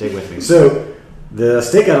 Hannah. Stay with me. So the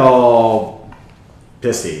state got all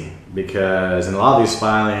pissy because in a lot of these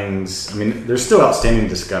filings, there's still outstanding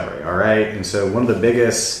discovery, all right? And so one of the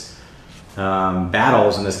biggest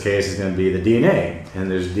battles in this case is going to be the DNA. And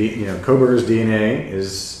there's, Kohberger's DNA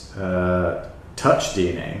is touch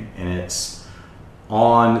DNA, and it's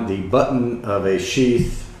on the button of a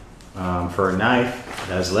sheath for a knife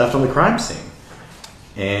that is left on the crime scene.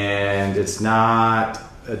 And it's not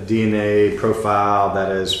a DNA profile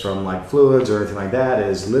that is from like fluids or anything like that. It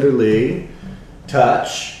is literally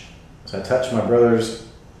touch. So I touch my brother's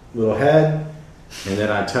little head, and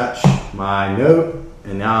then I touch my note,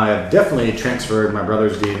 and now I have definitely transferred my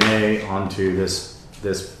brother's DNA onto this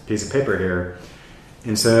piece of paper here.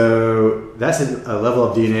 And so that's a level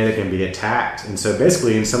of DNA that can be attacked. And so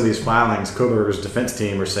basically in some of these filings, Kohberger's defense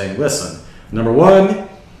team are saying, listen, number one,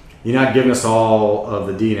 you're not giving us all of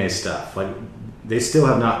the DNA stuff. Like, they still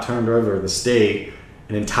have not turned over the state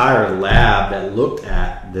an entire lab that looked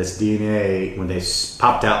at this DNA when they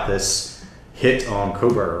popped out this hit on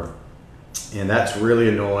Kohberger. And that's really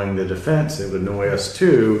annoying the defense. It would annoy us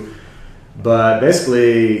too. But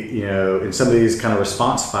basically, in some of these kind of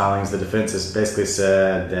response filings, the defense has basically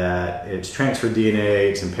said that it's transferred DNA.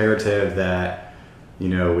 It's imperative that,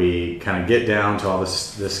 we kind of get down to all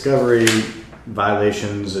this discovery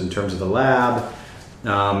violations in terms of the lab.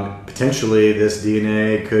 Potentially this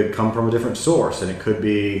DNA could come from a different source, and it could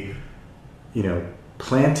be,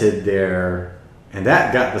 planted there, and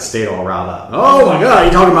that got the state all riled up. Oh my God,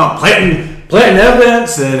 you're talking about planting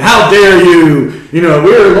evidence, and how dare you?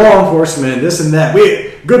 We're law enforcement, this and that.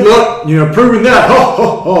 Good luck, proving that. Ho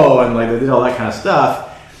ho ho, and like they did all that kind of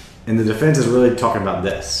stuff. And the defense is really talking about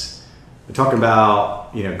this. They're talking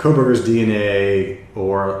about Kohberger's DNA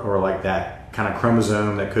or like that kind of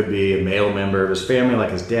chromosome that could be a male member of his family,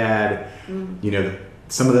 like his dad.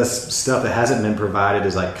 some of this stuff that hasn't been provided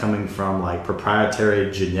is like coming from like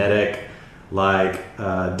proprietary genetic, like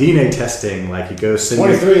DNA testing. Like you go send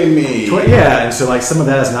 23andMe. Yeah, and so like some of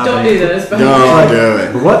that is not. Don't do this. But Don't do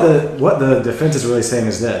it. But what the defense is really saying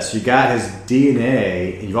is this: you got his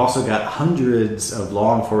DNA, and you've also got hundreds of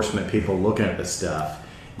law enforcement people looking at this stuff.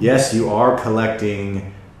 Yes, you are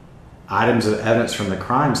collecting items of evidence from the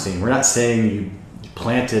crime scene. We're not saying you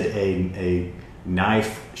planted a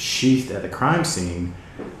knife sheathed at the crime scene.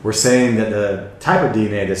 We're saying that the type of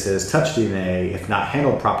DNA this is, touch DNA, if not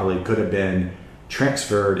handled properly, could have been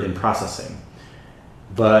transferred in processing.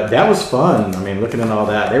 But that was fun. I mean, looking at all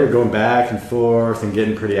that, they were going back and forth and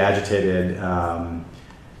getting pretty agitated.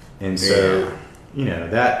 And so,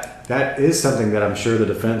 that is something that I'm sure the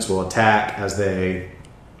defense will attack as they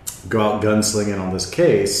go out gunslinging on this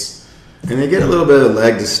case. And they get a little bit of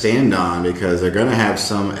leg to stand on because they're going to have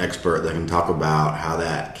some expert that can talk about how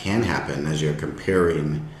that can happen as you're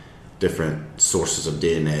comparing different sources of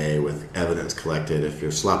DNA with evidence collected if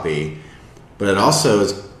you're sloppy. But it also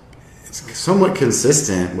is somewhat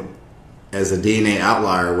consistent as a DNA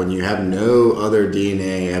outlier when you have no other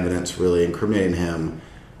DNA evidence really incriminating him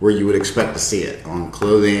where you would expect to see it on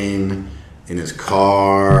clothing, in his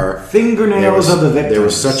car. Fingernails of the victims. There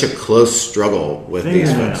was such a close struggle with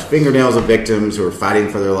these folks. Fingernails of victims who were fighting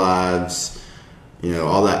for their lives.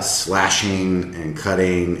 All that slashing and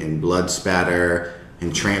cutting and blood spatter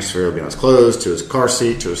and transfer of his clothes to his car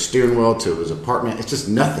seat, to his steering wheel, to his apartment. It's just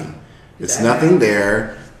nothing. It's nothing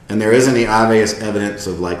there. And there isn't any obvious evidence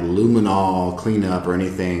of like luminol cleanup or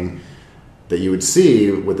anything that you would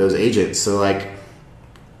see with those agents. So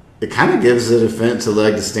it kind of gives the defense a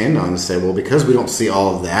leg to stand on to say, well, because we don't see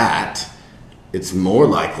all of that, it's more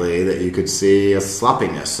likely that you could see a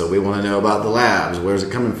sloppiness. So we want to know about the labs. Where's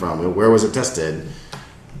it coming from? Where was it tested?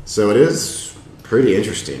 So it is pretty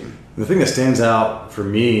interesting. The thing that stands out for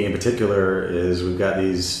me in particular is we've got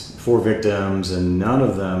these 4 victims, and none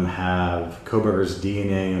of them have Kohberger's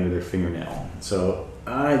DNA under their fingernail. So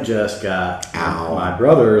I just got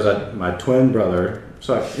my twin brother.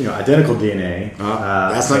 So, identical DNA.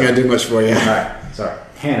 That's not going to do much for you. All right. Sorry.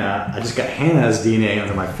 Hannah. I just got Hannah's DNA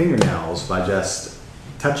under my fingernails by just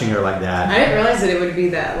touching her like that. I didn't realize that it would be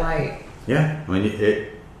that light. Yeah. I mean,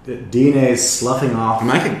 DNA is sloughing off. And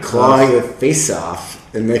I could claw your face off,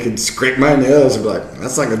 and they could scrape my nails and be like,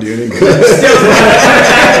 that's not going to do any good.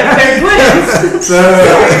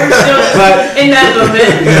 But in that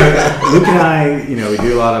moment. Luke and I, we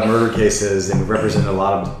do a lot of murder cases, and we represent a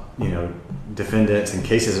lot of, defendants in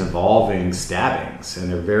cases involving stabbings,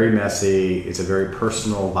 and they're very messy. It's a very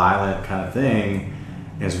personal, violent kind of thing,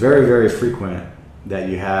 and it's very, very frequent that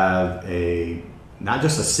you have not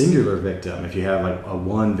just a singular victim. If you have like a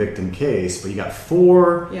 1 victim case, but you got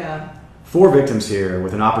 4 victims here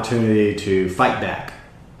with an opportunity to fight back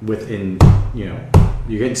within, you're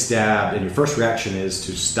getting stabbed, and your first reaction is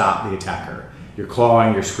to stop the attacker. You're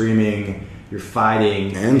clawing, you're screaming, you're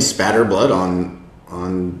fighting, and spatter blood on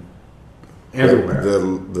everywhere.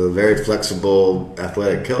 The very flexible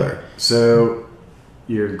athletic killer. So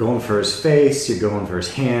you're going for his face, you're going for his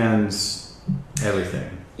hands, everything.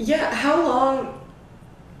 Yeah, how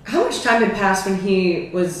much time had passed when he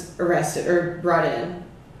was arrested or brought in?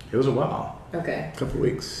 It was a while. Okay. A couple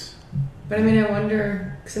weeks. But I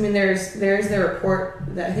wonder, because there's the report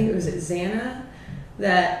that I think it was at Xana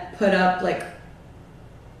that put up like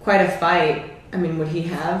quite a fight. Would he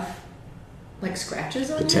have like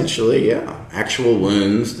scratches on Potentially, yeah. Actual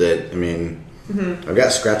wounds that, I've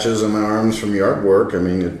got scratches on my arms from yard work.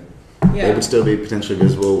 They would still be potentially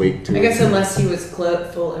visible a week, 2 I weeks. guess unless he was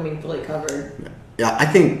fully covered. Yeah, I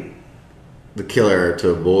think the killer, to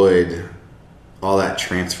avoid all that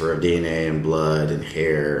transfer of DNA and blood and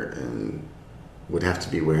hair, and would have to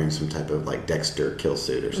be wearing some type of like Dexter kill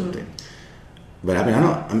suit or something. But but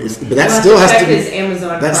that still has to be his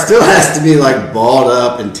Amazon that cart. still has to be like balled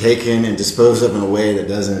up and taken and disposed of in a way that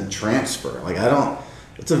doesn't transfer.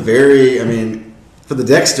 It's a very, for the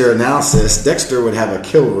Dexter analysis, Dexter would have a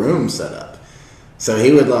kill room set up. So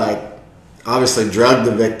he would obviously drug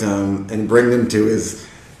the victim and bring them to his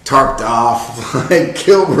tarped off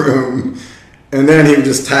kill room, and then he would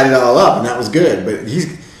just tied it all up, and that was good. But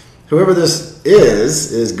whoever this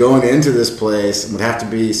is going into this place would have to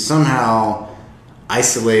be somehow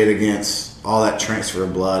isolated against all that transfer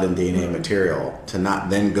of blood and DNA material to not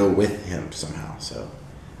then go with him somehow. So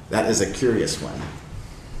that is a curious one.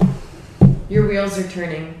 Your wheels are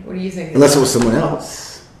turning. What do you think? Unless it was someone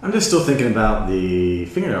else. I'm just still thinking about the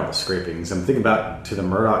fingernail scrapings. I'm thinking back to the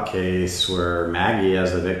Murdoch case where Maggie,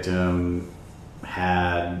 as the victim,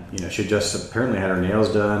 had, she just apparently had her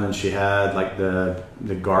nails done, and she had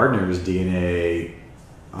the gardener's DNA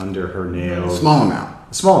under her nails. Small amount.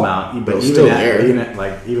 A small amount, but still there.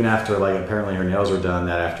 Even after apparently her nails were done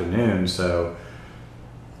that afternoon. So,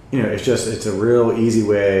 it's a real easy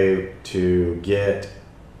way to get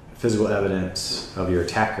physical evidence of your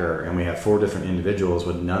attacker, and we have 4 different individuals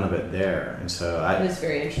with none of it there, and so that is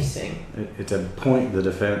very interesting. It's a point the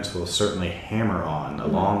defense will certainly hammer on,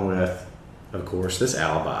 along with, of course, this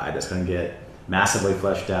alibi that's going to get massively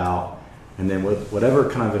fleshed out, and then with whatever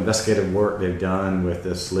kind of investigative work they've done with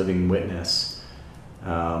this living witness,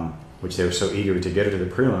 which they were so eager to get her to the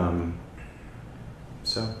prelim.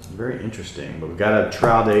 So very interesting. But we've got a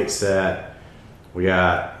trial date set. We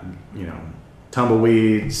got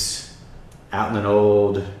tumbleweeds out in an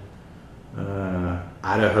old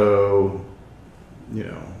Idaho,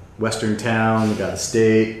 western town. We got the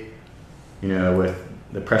state, with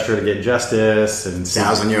the pressure to get justice and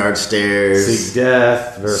 1,000-yard stairs, seek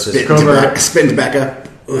death versus spit tobacco.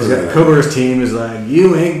 Kohberger's team is like,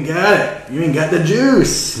 you ain't got it. You ain't got the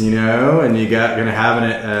juice, and you gonna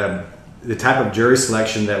have the type of jury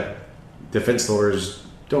selection that defense lawyers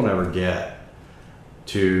don't ever get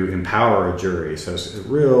to empower a jury. So it's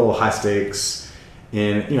real high stakes.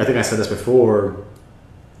 And I think I said this before,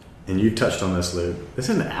 and you touched on this, Luke. This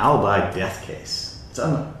is an alibi death case.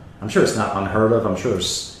 I'm sure it's not unheard of. I'm sure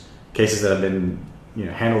there's cases that have been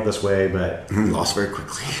handled this way, but lost very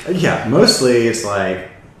quickly. Yeah, mostly it's like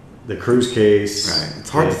the Cruz case. Right. It's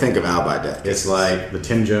hard to think of alibi death cases. It's like the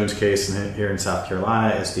Tim Jones case here in South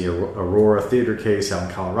Carolina. It's the Aurora Theater case out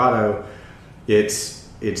in Colorado. It's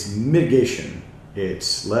mitigation.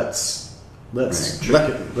 It's let's not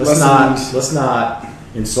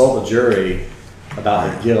insult the jury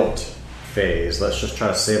about the guilt phase. Let's just try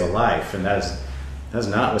to save a life, and that's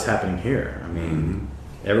not what's happening here. I mean,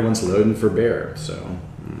 everyone's loading for bear. So,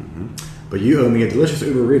 but you owe me a delicious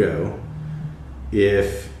Uberito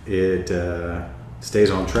if it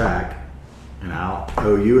stays on track, and I'll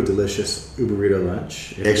owe you a delicious Uberito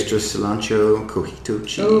lunch. Extra cilantro, cojito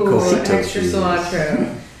cheese. Oh, extra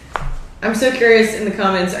cilantro. I'm so curious in the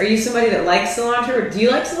comments. Are you somebody that likes cilantro, or do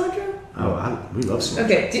you like cilantro? Oh, we love cilantro.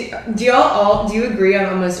 Okay. Do you agree on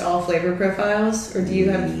almost all flavor profiles, or do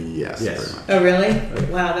you have? Yes. Pretty much. Oh, really?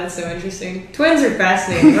 Okay. Wow, that's so interesting. Twins are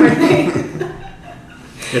fascinating, aren't they?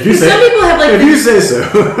 If you say, some people have if you say so.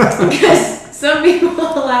 Because some people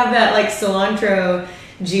have that cilantro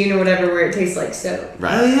gene or whatever, where it tastes like soap.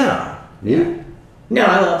 Right? Oh yeah. Yeah. No,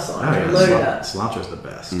 I love cilantro. Oh, yeah. Load it up. Cilantro's the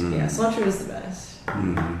best. Yeah, cilantro is the best.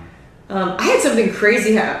 I had something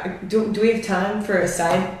crazy happen. Do we have time for a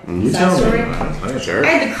side story? Sure. I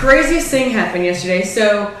had the craziest thing happen yesterday.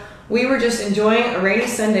 So we were just enjoying a rainy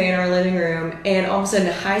Sunday in our living room, and all of a sudden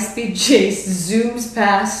a high-speed chase zooms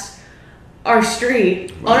past our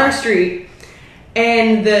street, on our street,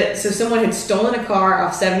 and so someone had stolen a car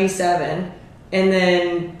off 77, and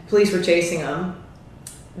then police were chasing them.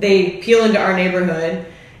 They peel into our neighborhood,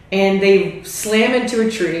 and they slam into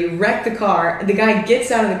a tree, wreck the car. The guy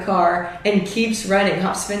gets out of the car and keeps running.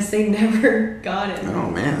 Hops fence, they never got him.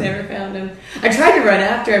 Oh, man. Never found him. I tried to run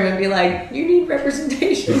after him and be like, you need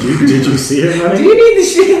representation. Did you see him running? Do you need the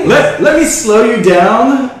shit? Let me slow you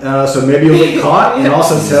down so maybe you'll get caught, and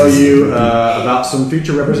also tell you about some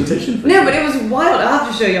future representation. No, but it was wild. I'll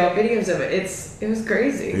have to show y'all videos of it. It was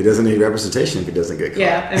crazy. He doesn't need representation if he doesn't get caught.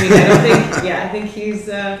 Yeah, I mean, I think he's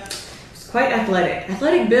quite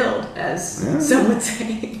athletic build, as some would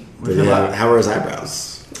say. How are his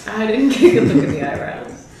eyebrows? I didn't get a good look at the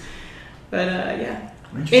eyebrows, but yeah.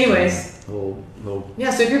 Anyways, little.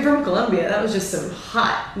 Yeah. So if you're from Columbia, that was just some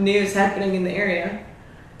hot news happening in the area.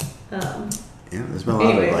 Yeah, there's been a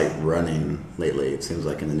lot of running lately. It seems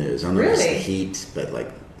like in the news. I don't know if it's the heat, but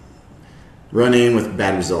running with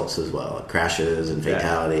bad results as well, crashes and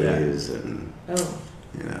fatalities and. Oh.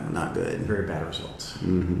 Not good. Very bad results.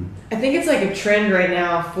 I think it's a trend right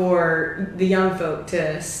now for the young folk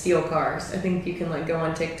to steal cars. I think you can go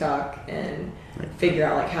on TikTok and figure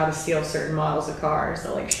out how to steal certain models of cars.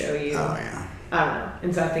 They'll show you. Oh yeah. I don't know,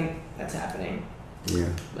 and so I think that's happening. Yeah.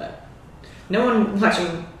 But no one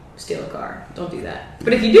watching steal a car. Don't do that.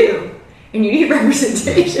 But if you do, and you need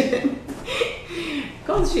representation,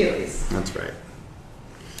 call the Sheelys. That's right.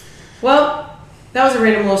 Well. That was a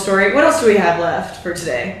random little story. What else do we have left for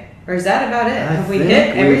today? Or is that about it? Have we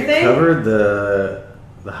hit everything? We've covered the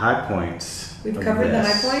high points. We've covered the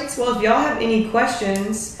high points? Well, if y'all have any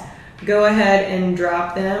questions, go ahead and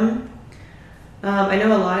drop them. I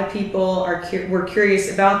know a lot of people were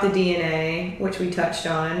curious about the DNA, which we touched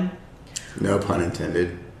on. No pun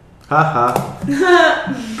intended. Ha ha.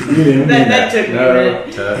 You didn't that took me a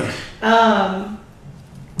minute.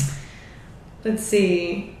 Let's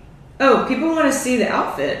see. Oh, people want to see the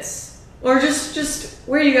outfits. Or just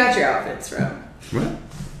where you got your outfits from. What?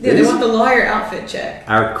 Yeah, they want the lawyer outfit check.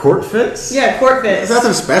 Our court fits? Yeah, court fits. It's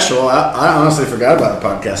nothing special. I honestly forgot about the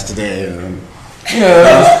podcast today.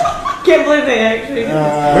 Can't believe they actually did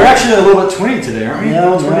this. We're actually a little bit twinny today, aren't we?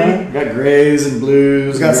 Yeah, twinny. We got grays and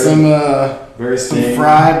blues. We got some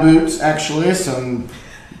fry boots, actually. Some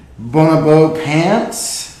Bonobo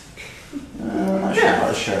pants. Not sure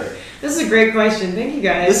about a shirt. This is a great question. Thank you,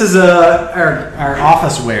 guys. This is our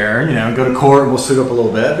office wear. Go to court and we'll suit up a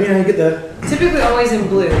little bit. But you get the typically always in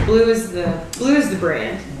blue. Blue is the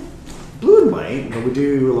brand. Blue and white, but we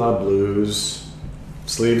do a lot of blues.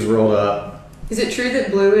 Sleeves rolled up. Is it true that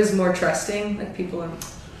blue is more trusting? Like people are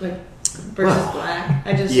versus black?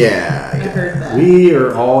 I heard that. We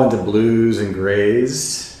are all into blues and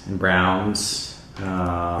grays and browns. We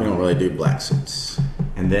don't really do black suits.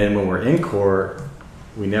 And then when we're in court,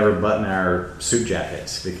 we never button our suit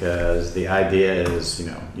jackets because the idea is,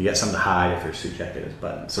 you got something to hide if your suit jacket is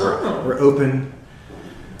buttoned. So we're open.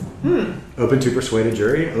 Open to persuade a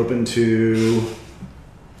jury. Open to,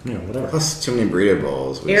 whatever. Plus, too many burrito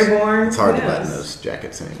bowls. Airborne. It's hard to button those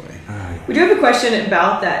jackets anyway. We do have a question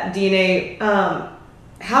about that DNA.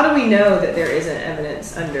 How do we know that there isn't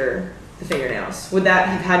evidence under the fingernails? Would that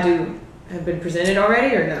have been presented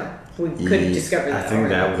already, or no? We couldn't discover that. I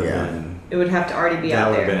think already. that would have been. It would have to already be that out there. That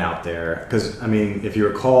would have been out there because if you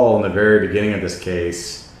recall, in the very beginning of this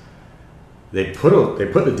case, they put the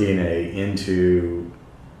DNA into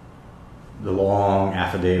the long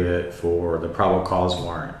affidavit for the probable cause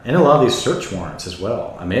warrant and a lot of these search warrants as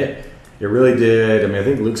well. It really did. I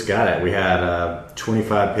think Luke's got it. We had a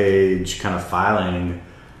 25-page kind of filing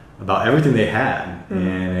about everything they had,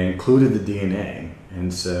 and it included the DNA.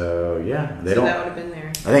 And so, that would have been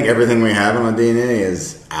there. I think everything we have on the DNA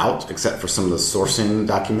is out, except for some of the sourcing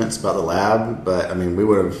documents about the lab. But we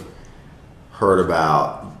would have heard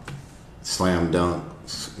about slam dunk,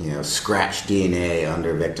 scratch DNA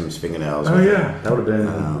under victims' fingernails. Oh yeah, that would have been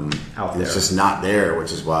out there. It's just not there,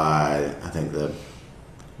 which is why I think the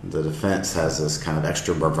defense has this kind of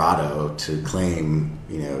extra bravado to claim,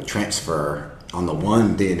 transfer on the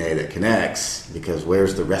one DNA that connects, because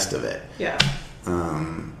where's the rest of it? Yeah.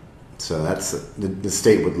 So that's the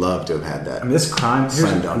state would love to have had that. This crime, on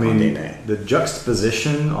DNA. The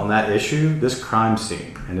juxtaposition on that issue, this crime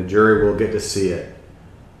scene, and the jury will get to see it,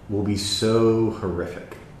 will be so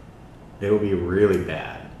horrific. It will be really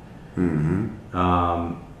bad.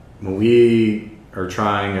 Mm-hmm. When we are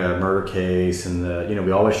trying a murder case, and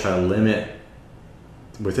we always try to limit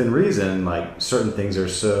within reason. Like certain things are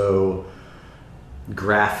so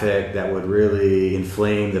graphic that would really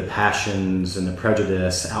inflame the passions and the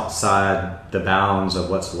prejudice outside the bounds of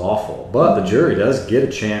what's lawful. But the jury does get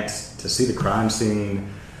a chance to see the crime scene.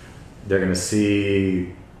 They're going to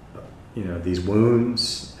see, these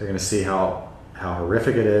wounds. They're going to see how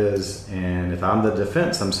horrific it is. And if I'm the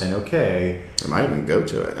defense, I'm saying, okay. They might even go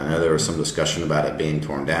to it. I know there was some discussion about it being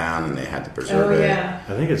torn down and they had to preserve it. Yeah.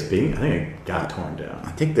 I think it got torn down.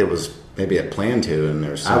 I think there was maybe a plan to, and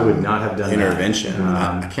there's some I would not have done intervention.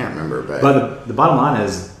 that. I can't remember. But the bottom line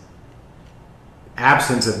is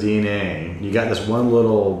absence of DNA. You got this one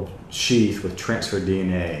little sheath with transferred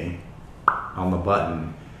DNA on the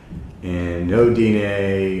button, and no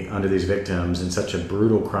DNA under these victims in such a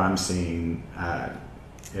brutal crime scene.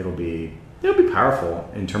 It'll be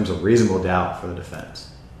powerful in terms of reasonable doubt for the defense.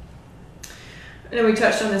 I know we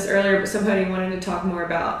touched on this earlier, but somebody wanted to talk more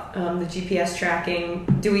about the GPS tracking.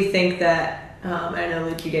 Do we think that, I know,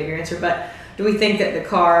 Luke, you gave your answer, but do we think that the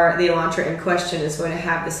car, the Elantra in question, is going to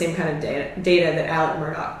have the same kind of data that Alec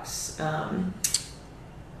Murdaugh's?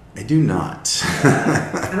 I do not.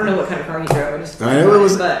 I don't know what kind of car he drove.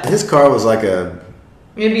 His car was like a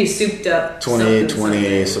maybe souped up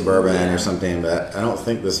 2020 Suburban or something, but I don't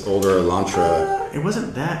think this older Elantra. It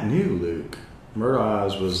wasn't that new, Luke.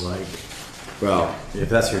 Murdaugh's was like. Well, if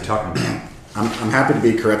that's what you're talking about. I'm happy to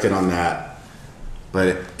be corrected on that.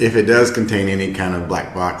 But if it does contain any kind of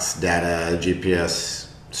black box data, GPS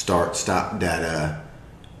start-stop data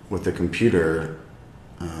with the computer,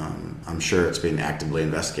 I'm sure it's being actively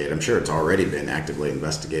investigated. I'm sure it's already been actively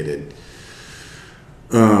investigated.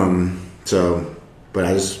 But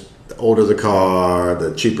the older the car,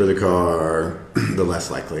 the cheaper the car, the less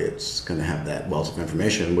likely it's going to have that wealth of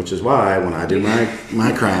information, which is why when I do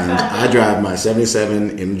my crimes, I drive my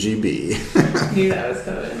 77 MGB. I knew that was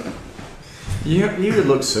coming. You would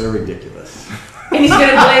look so ridiculous. And he's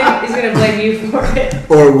gonna blame you for it.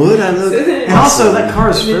 Or would I look? And also, that car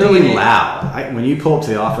is fairly loud. When you pull up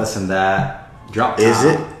to the office and that drop top, is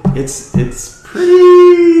it? It's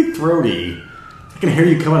pretty throaty. I can hear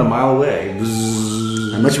you coming a mile away.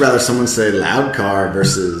 I'd much rather someone say loud car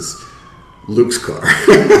versus Luke's car.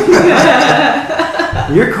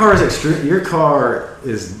 Your car is extreme. Your car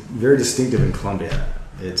is very distinctive in Columbia.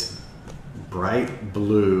 It's bright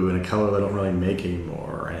blue in a color they don't really make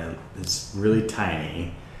anymore, and it's really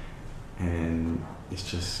tiny, and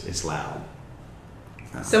it's loud.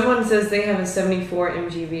 Someone says they have a 74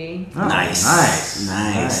 MGB. Oh, nice.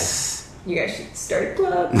 You guys should start a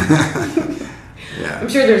club. Yeah. I'm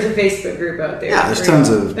sure there's a Facebook group out there. Yeah, there's tons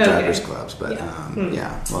of drivers clubs, but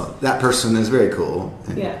well, that person is very cool.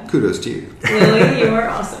 And kudos to you. Lily, you are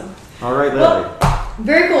awesome. All right, Lily. Well,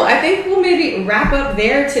 very cool. I think we'll maybe wrap up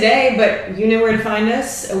there today, but you know where to find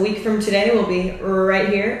us. A week from today, we'll be right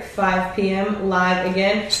here, 5 p.m. live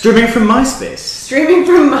again. Streaming from MySpace.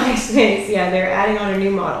 Yeah, they're adding on a new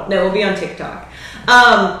model. No, we'll be on TikTok.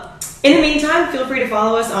 In the meantime, feel free to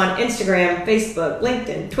follow us on Instagram, Facebook,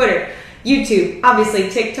 LinkedIn, Twitter, YouTube, obviously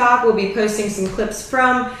TikTok. We'll be posting some clips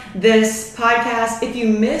from this podcast. If you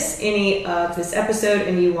miss any of this episode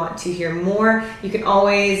and you want to hear more, you can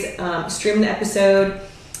always stream the episode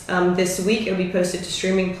this week. It'll be posted to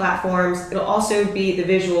streaming platforms. It'll also be, the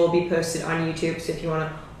visual will be posted on YouTube. So if you want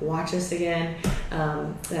to watch us again,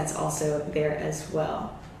 that's also there as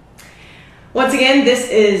well. Once again, this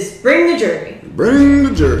is Bring the Jury. Bring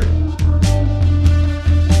the Jury.